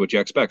inspect what you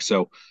expect.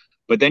 So,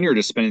 but then you're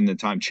just spending the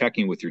time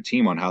checking with your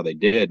team on how they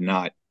did,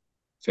 not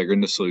figuring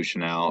the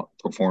solution out,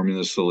 performing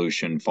the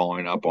solution,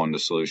 following up on the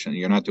solution.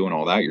 You're not doing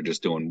all that. You're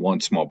just doing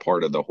one small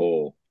part of the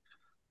whole.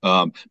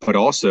 But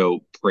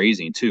also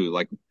praising too.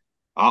 Like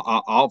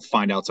I'll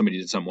find out somebody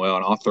did something well,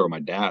 and I'll throw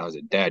my dad. I was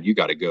like, Dad, you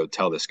got to go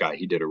tell this guy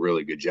he did a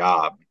really good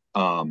job.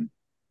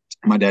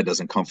 My dad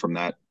doesn't come from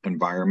that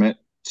environment,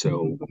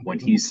 so when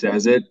he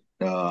says it,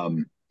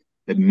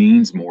 it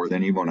means more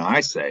than even when I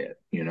say it.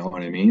 You know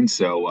what I mean?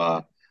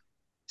 So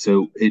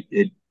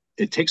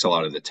it takes a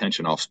lot of the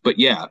tension off. But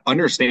yeah,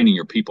 understanding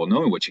your people,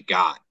 knowing what you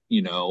got.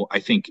 I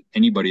think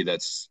anybody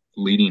that's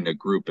leading a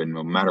group, and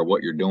no matter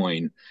what you're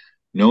doing,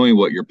 knowing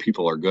what your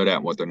people are good at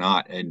and what they're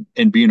not,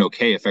 and being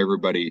okay if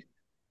everybody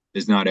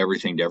is not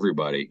everything to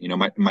everybody.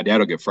 My dad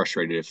will get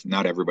frustrated if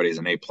not everybody's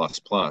an A++.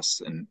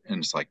 And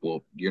it's like,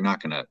 well, you're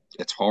not gonna,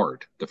 it's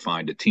hard to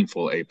find a team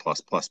full of A++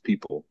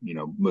 people.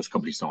 Most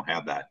companies don't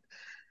have that.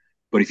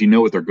 But if you know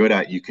what they're good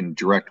at, you can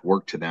direct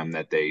work to them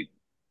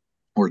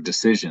or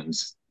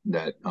decisions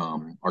that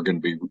are going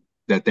to be,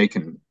 that they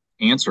can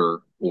answer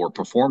or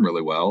perform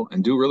really well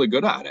and do really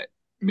good at it.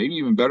 Maybe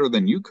even better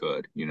than you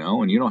could,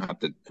 and you don't have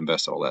to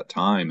invest all that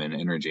time and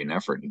energy and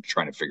effort in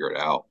trying to figure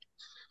it out.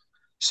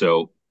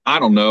 So I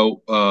don't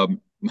know.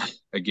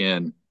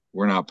 Again,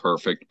 we're not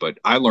perfect, but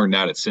I learned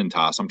that at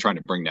Cintas. I'm trying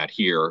to bring that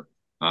here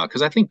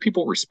because I think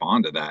people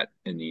respond to that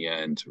in the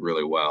end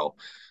really well.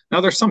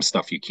 Now there's some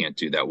stuff you can't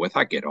do that with.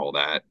 I get all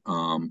that.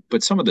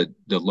 But some of the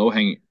low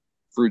hanging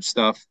fruit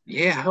stuff,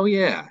 yeah, hell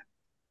yeah.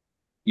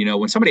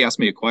 When somebody asks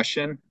me a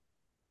question,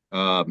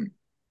 um,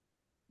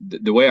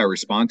 the way I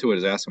respond to it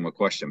is ask them a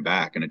question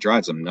back, and it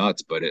drives them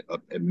nuts, but it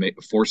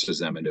forces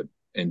them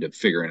into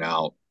figuring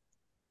out,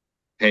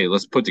 hey,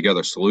 let's put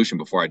together a solution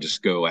before I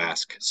just go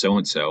ask so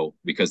and so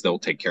because they'll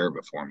take care of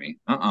it for me.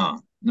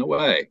 No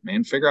way,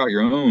 man. Figure out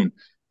your own,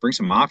 bring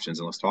some options,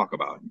 and let's talk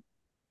about it.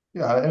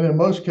 Yeah, and in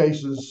most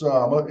cases,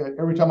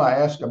 every time I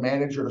ask a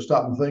manager to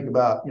stop and think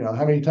about,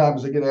 how many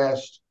times they get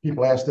asked,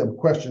 people ask them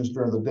questions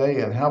during the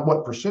day, and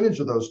what percentage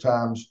of those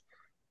times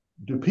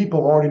do people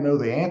already know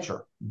the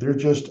answer? They're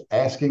just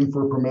asking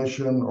for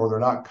permission, or they're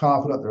not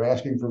confident. They're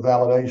asking for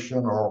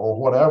validation, or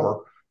whatever.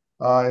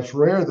 It's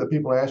rare that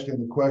people are asking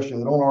the question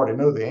they don't already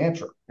know the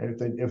answer.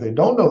 And if they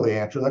don't know the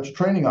answer, that's a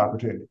training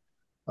opportunity.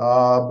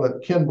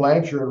 But Ken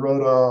Blanchard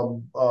wrote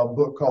a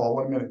book called A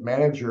 1 Minute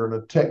Manager, and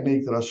a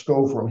technique that I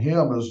stole from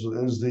him is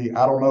the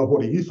I don't know,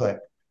 what do you think?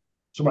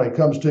 Somebody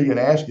comes to you and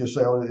asks you,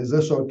 say, is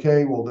this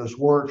okay? Will this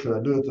work? Should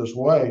I do it this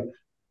way?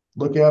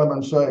 Look at them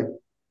and say,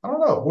 I don't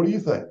know. What do you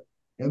think?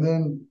 And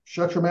then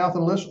shut your mouth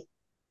and listen.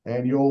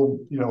 And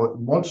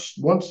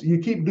once you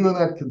keep doing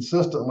that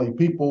consistently,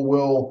 people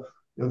will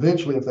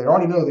eventually, if they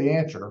already know the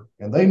answer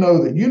and they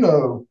know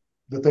that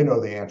that they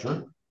know the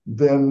answer,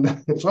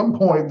 then at some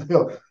point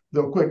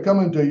they'll quit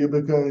coming to you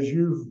because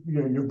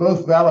you've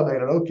both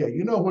validated, okay,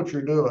 you know what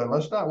you're doing.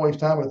 Let's not waste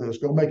time with this.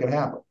 Go make it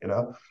happen.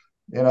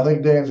 And I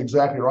think Dan's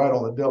exactly right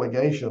on the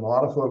delegation. A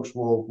lot of folks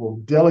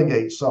will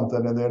delegate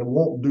something and then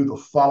won't do the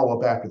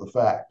follow-up after the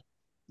fact.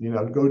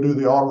 Go do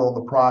the audit on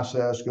the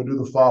process, go do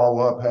the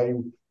follow-up. Hey,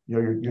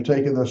 you're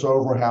taking this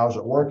over. How's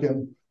it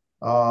working?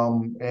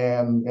 And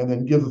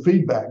then give the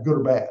feedback, good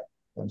or bad.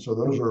 And so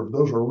those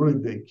are really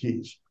big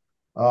keys.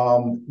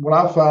 What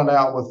I found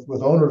out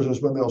with owners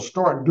is when they'll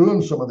start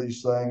doing some of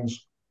these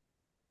things,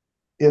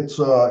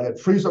 it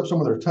frees up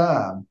some of their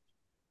time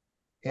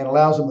and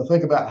allows them to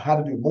think about how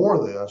to do more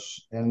of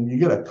this. And you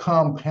get a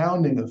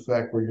compounding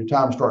effect where your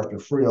time starts to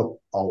free up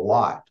a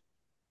lot.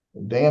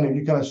 Dan, have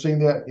you kind of seen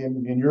that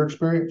in your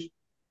experience?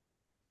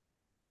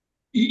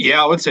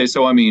 Yeah, I would say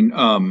so. I mean,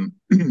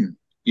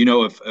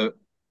 if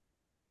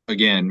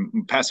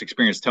again, past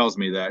experience tells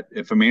me that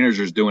if a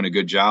manager is doing a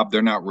good job,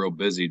 they're not real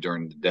busy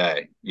during the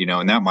day,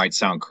 and that might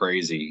sound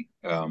crazy,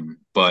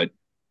 but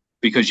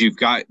because you've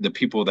got the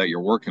people that you're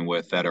working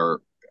with that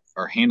are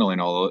handling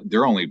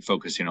they're only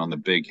focusing on the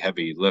big,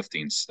 heavy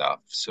lifting stuff.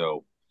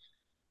 So,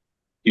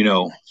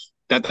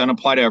 that doesn't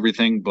apply to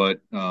everything,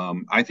 but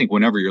I think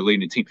whenever you're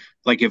leading a team,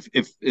 like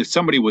if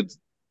somebody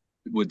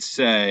would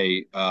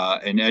say,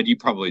 and Ed, you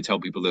probably tell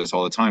people this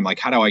all the time, like,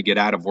 how do I get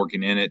out of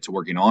working in it to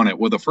working on it?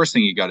 Well, the first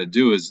thing you got to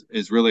do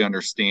is really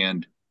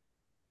understand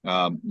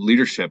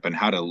leadership and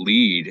how to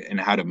lead and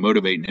how to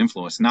motivate and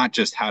influence, not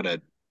just how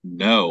to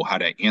know how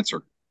to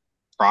answer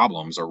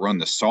problems or run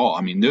the saw.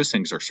 I mean, those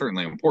things are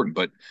certainly important,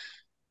 but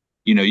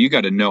you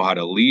got to know how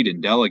to lead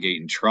and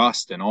delegate and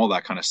trust and all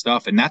that kind of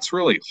stuff. And that's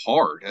really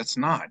hard. That's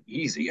not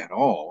easy at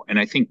all. And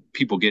I think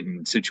people get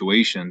in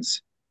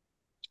situations,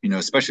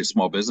 especially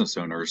small business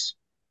owners.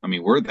 I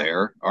mean, we're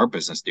there. Our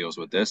business deals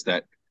with this,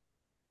 that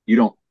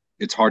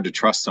it's hard to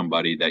trust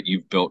somebody that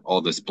you've built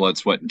all this blood,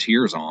 sweat, and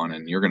tears on,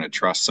 and you're going to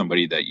trust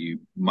somebody that you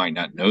might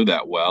not know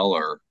that well,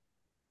 or,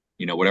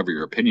 whatever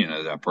your opinion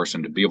of that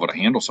person, to be able to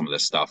handle some of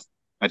this stuff.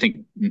 I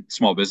think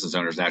small business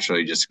owners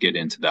naturally just get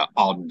into the,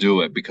 I'll do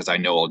it because I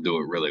know I'll do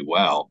it really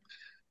well.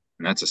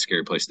 And that's a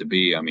scary place to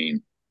be. I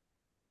mean,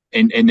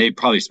 and they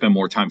probably spend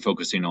more time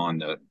focusing on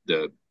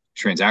the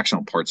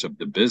transactional parts of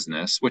the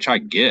business, which I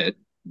get,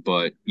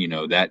 but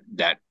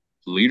that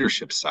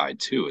leadership side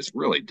too is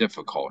really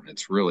difficult.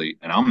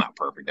 And I'm not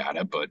perfect at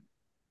it, but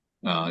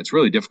it's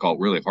really difficult,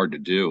 really hard to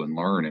do and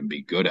learn and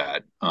be good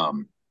at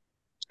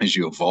as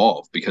you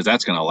evolve, because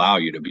that's going to allow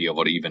you to be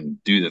able to even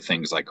do the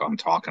things like I'm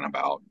talking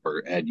about,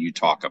 or Ed, you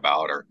talk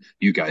about, or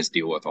you guys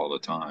deal with all the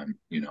time.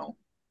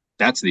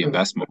 That's the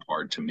investment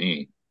part to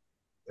me.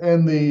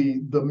 And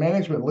the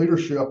management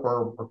leadership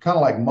are kind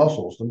of like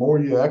muscles. The more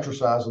you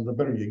exercise them, the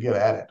better you get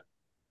at it.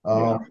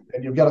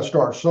 And you've got to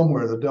start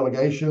somewhere. The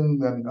delegation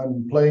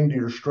and playing to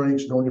your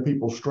strengths, knowing your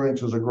people's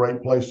strengths is a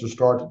great place to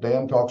start, that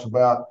Dan talks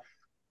about.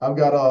 I've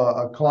got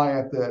a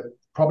client that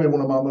probably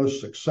one of my most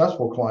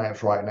successful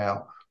clients right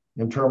now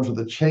in terms of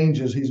the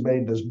changes he's made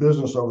in his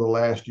business over the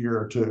last year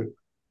or two.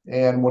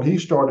 And what he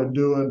started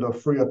doing to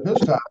free up his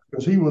time,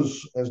 because he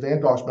was, as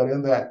Dan talks about,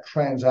 in that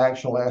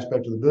transactional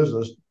aspect of the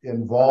business,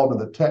 involved in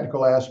the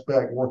technical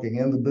aspect, working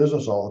in the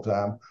business all the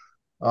time.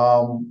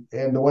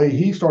 And the way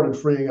he started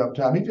freeing up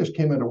time, he just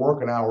came into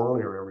work an hour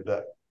earlier every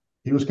day.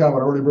 He was kind of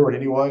an early bird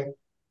anyway.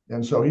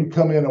 And so he'd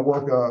come in and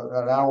work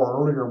an hour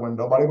earlier when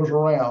nobody was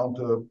around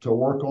to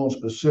work on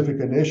specific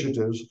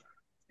initiatives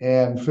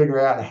and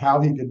figure out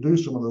how he could do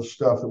some of the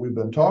stuff that we've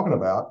been talking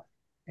about.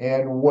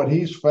 And what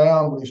he's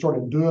found when he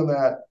started doing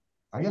that,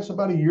 I guess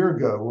about a year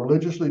ago,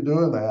 religiously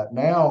doing that,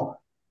 now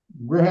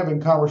we're having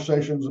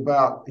conversations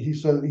about, he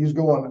said, he's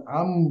going,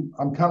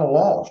 I'm kind of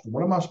lost.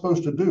 What am I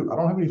supposed to do? I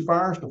don't have any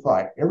fires to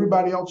fight.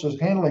 Everybody else is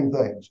handling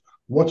things.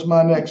 What's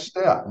my next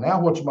step? Now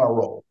what's my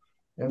role?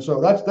 And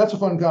so that's a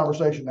fun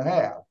conversation to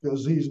have,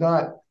 because he's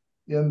not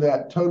in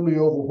that totally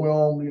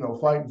overwhelmed,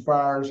 fighting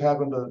fires,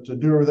 having to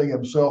do everything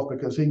himself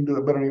because he can do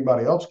it better than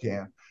anybody else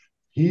can.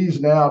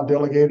 He's now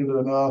delegated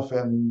enough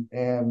and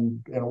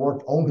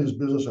worked on his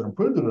business and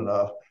improved it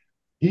enough.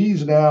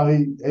 He's now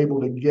able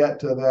to get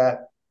to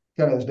that,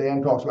 kind of, as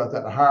Dan talks about,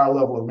 that higher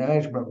level of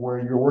management where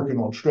you're working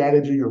on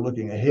strategy, you're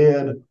looking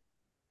ahead.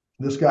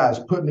 This guy's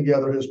putting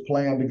together his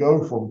plan to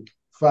go from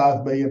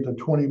 5 million to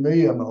 20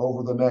 million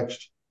over the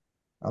next,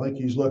 I think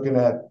he's looking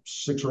at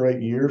 6 or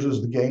 8 years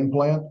as the game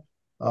plan.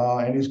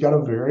 And he's got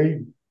a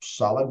very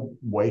solid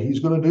way he's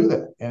going to do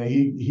that. And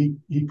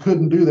he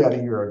couldn't do that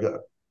a year ago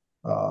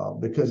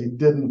because he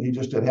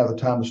just didn't have the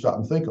time to stop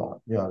and think on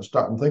it,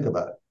 stop and think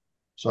about it.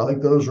 So I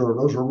think those are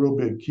real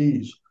big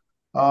keys.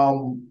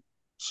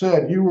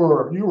 Sid, you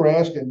were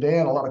asking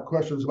Dan a lot of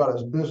questions about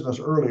his business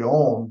early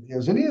on.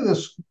 Is any of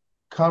this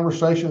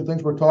conversation,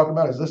 things we're talking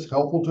about, is this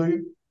helpful to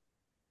you?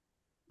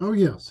 Oh,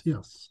 yes,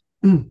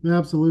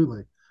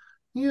 absolutely.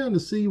 And to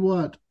see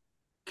what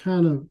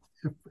kind of,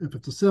 if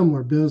it's a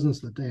similar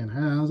business that Dan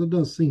has, it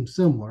does seem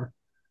similar.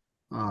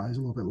 He's a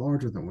little bit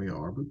larger than we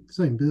are, but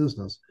same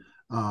business.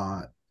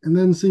 And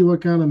then see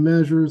what kind of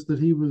measures that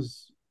he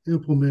was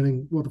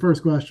implementing. Well, the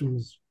first question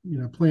was,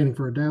 planning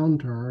for a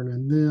downturn,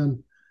 and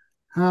then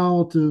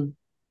how to,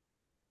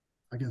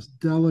 I guess,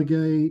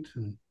 delegate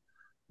and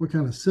what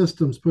kind of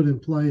systems put in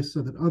place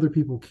so that other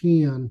people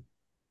can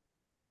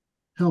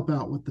help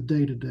out with the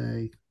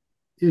day-to-day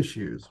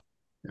issues.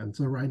 And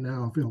so right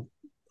now I feel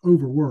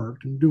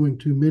overworked and doing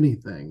too many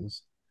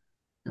things.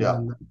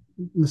 And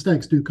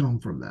mistakes do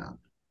come from that.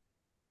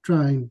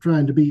 Trying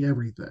to be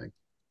everything.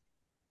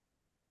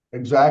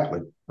 Exactly.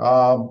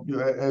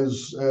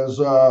 As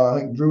I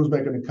think Drew was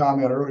making a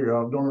comment earlier,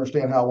 I don't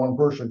understand how one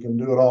person can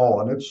do it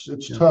all, and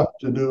it's tough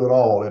to do it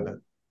all, isn't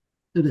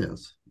it? It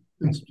is.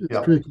 It's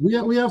tricky. We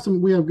have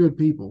good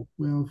people.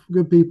 We have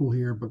good people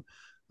here, but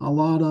a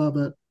lot of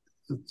it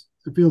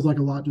feels like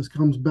a lot just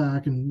comes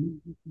back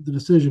and the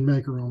decision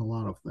maker on a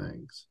lot of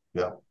things.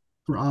 Yeah.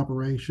 For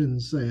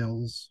operations,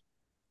 sales,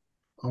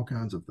 all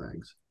kinds of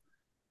things,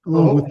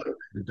 along with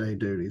day-to-day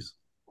duties.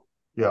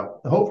 Yeah.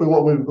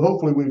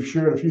 Hopefully we've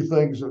shared a few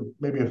things,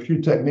 maybe a few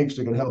techniques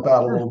that can help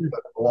out a little bit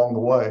along the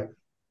way.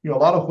 A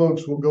lot of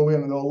folks will go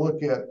in and they'll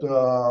look at,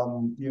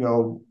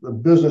 the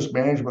business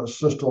management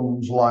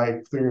systems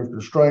like Theory of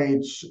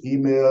Constraints,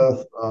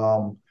 eMyth,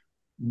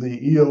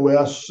 the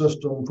EOS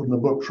system from the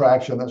book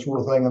Traction, that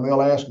sort of thing. And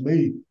they'll ask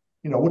me,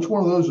 which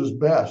one of those is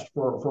best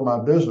for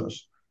my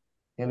business?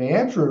 And the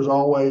answer is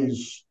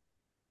always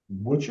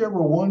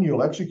whichever one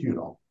you'll execute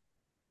on.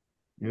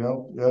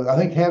 I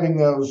think having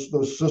those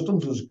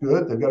systems is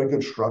good. They've got a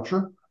good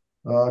structure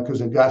because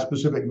they've got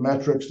specific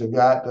metrics. They've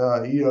got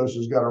EOS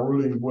has got a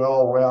really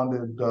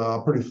well-rounded,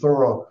 pretty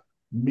thorough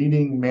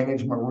meeting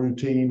management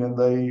routine,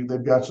 and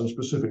they've got some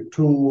specific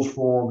tools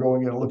for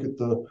going in and look at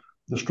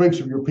the strengths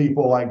of your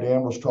people, like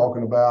Dan was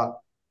talking about.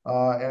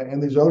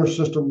 And these other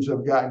systems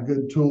have got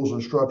good tools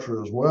and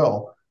structure as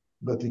well.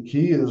 But the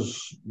key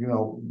is,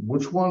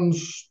 which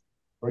ones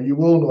are you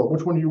willing to?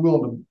 Which one are you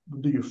willing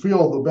to? Do you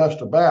feel the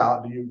best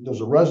about?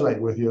 Does it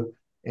resonate with you?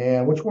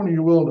 And which one are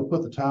you willing to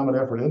put the time and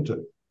effort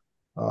into?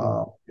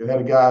 You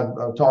had a guy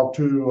I talked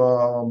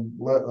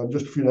to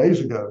just a few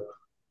days ago,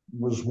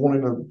 was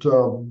wanting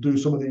to do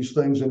some of these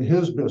things in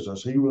his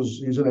business.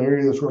 He's in an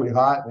area that's really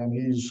hot, and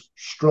he's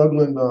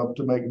struggling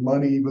to make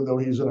money, even though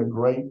he's in a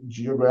great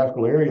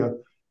geographical area.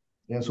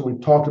 And so we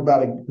talked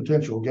about a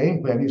potential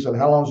game plan. He said,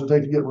 "How long does it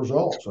take to get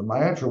results?" And my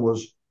answer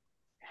was,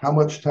 "How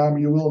much time are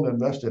you willing to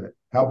invest in it?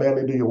 How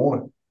badly do you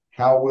want it?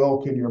 How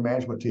well can your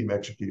management team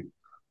execute?"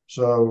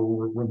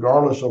 So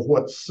regardless of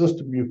what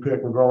system you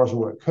pick, regardless of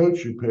what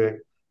coach you pick,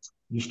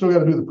 you still got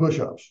to do the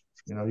push-ups.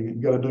 You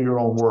got to do your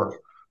own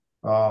work.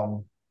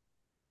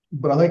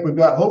 But I think we've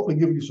got, hopefully,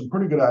 given you some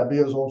pretty good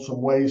ideas on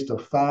some ways to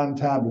find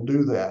time to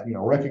do that.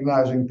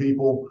 Recognizing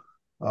people,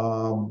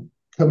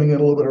 coming in a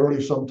little bit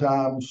early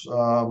sometimes.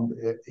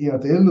 At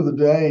the end of the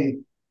day,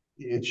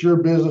 it's your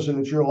business and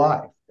it's your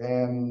life,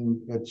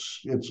 and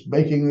it's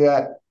making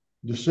that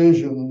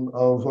decision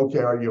of, okay,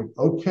 are you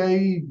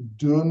okay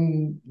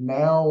doing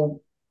now,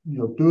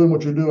 doing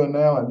what you're doing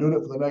now and doing it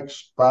for the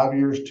next 5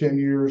 years, 10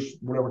 years,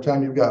 whatever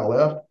time you've got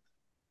left,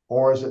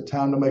 or is it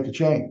time to make a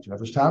change? And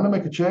if it's time to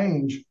make a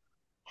change,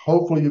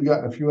 hopefully you've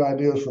gotten a few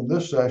ideas from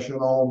this session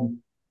on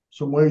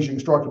some ways you can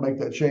start to make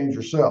that change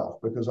yourself,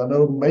 because I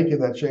know making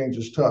that change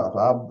is tough.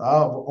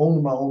 I've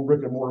owned my own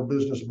brick and mortar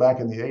business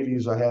back in the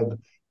 80s. I had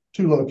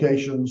 2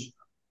 locations.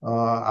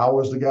 I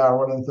was the guy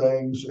running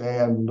things,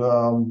 and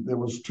it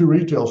was 2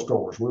 retail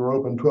stores. We were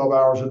open 12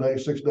 hours a day,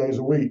 6 days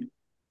a week.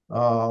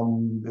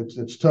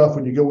 It's tough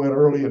when you go in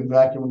early and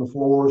vacuum the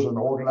floors and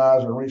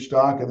organize and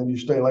restock, and then you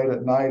stay late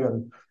at night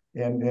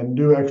and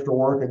do extra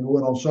work and go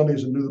in on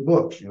Sundays and do the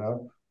books.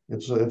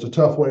 It's a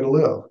tough way to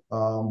live.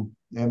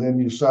 and then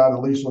you sign a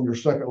lease on your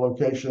second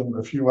location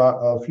a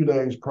few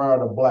days prior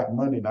to Black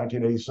Monday,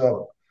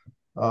 1987.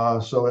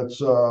 So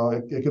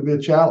it can be a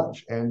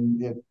challenge,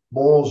 and it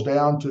boils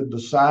down to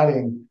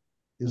deciding,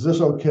 is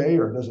this okay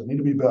or does it need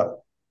to be better?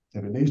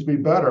 If it needs to be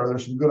better,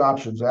 there's some good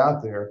options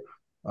out there.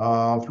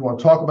 If you want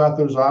to talk about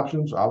those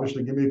options,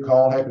 obviously give me a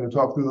call. Happy to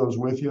talk through those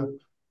with you.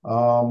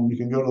 You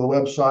can go to the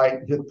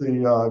website, hit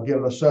the get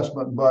an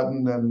assessment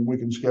button, and we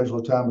can schedule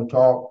a time to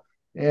talk.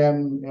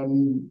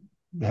 And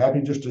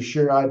happy just to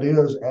share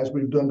ideas as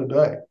we've done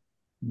today.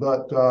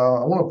 But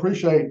I want to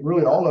appreciate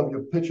really all of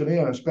you pitching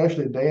in,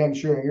 especially Dan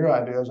sharing your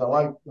ideas. I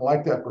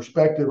like that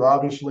perspective,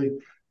 obviously,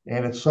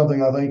 and it's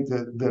something I think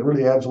that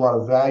really adds a lot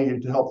of value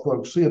to help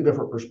folks see a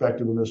different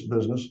perspective in this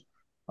business.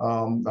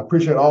 I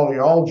appreciate all of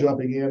you all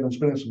jumping in and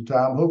spending some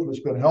time. Hopefully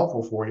it's been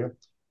helpful for you.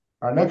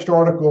 Our next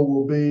article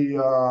will be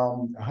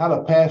how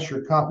to pass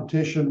your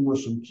competition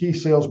with some key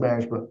sales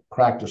management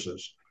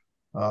practices.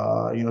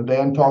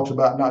 Dan talks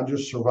about not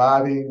just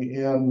surviving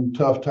in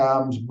tough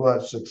times,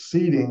 but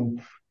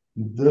succeeding.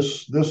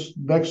 This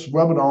next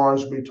webinar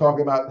is going to be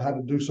talking about how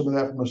to do some of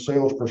that from a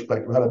sales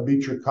perspective, how to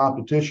beat your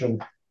competition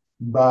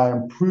by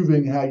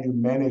improving how you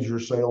manage your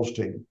sales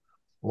team.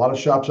 A lot of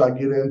shops I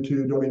get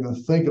into don't even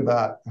think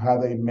about how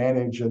they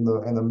manage and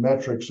the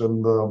metrics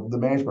and the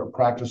management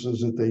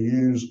practices that they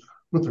use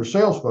with their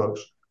sales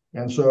folks.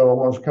 And so I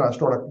want to kind of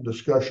start a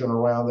discussion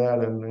around that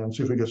and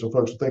see if we get some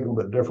folks to think a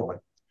little bit differently.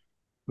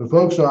 But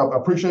folks, I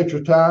appreciate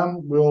your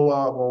time.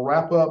 We'll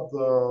wrap up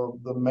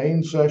the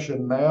main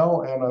session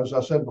now, and as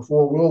I said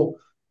before,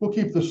 we'll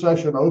keep this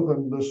session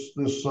open,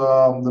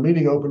 the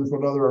meeting open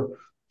for another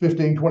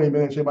 15, 20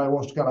 minutes. Anybody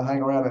wants to kind of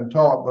hang around and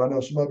talk, but I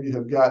know some of you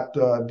have got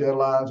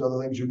deadlines, other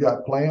things you've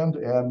got planned,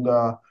 and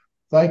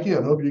thank you.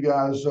 I hope you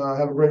guys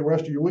have a great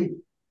rest of your week.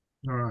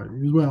 All right,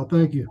 you as well.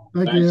 Thank you.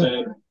 Thanks,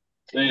 Ed.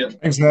 See ya.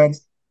 Thanks, Ed.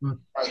 All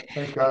right,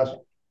 thanks, guys.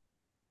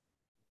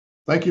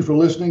 Thank you for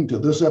listening to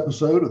this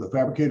episode of the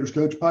Fabricators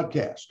Coach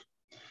podcast.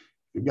 If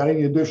you've got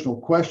any additional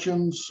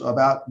questions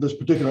about this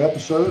particular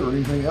episode or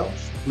anything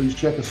else, please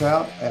check us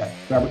out at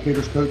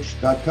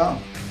fabricatorscoach.com.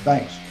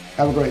 Thanks.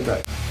 Have a great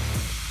day.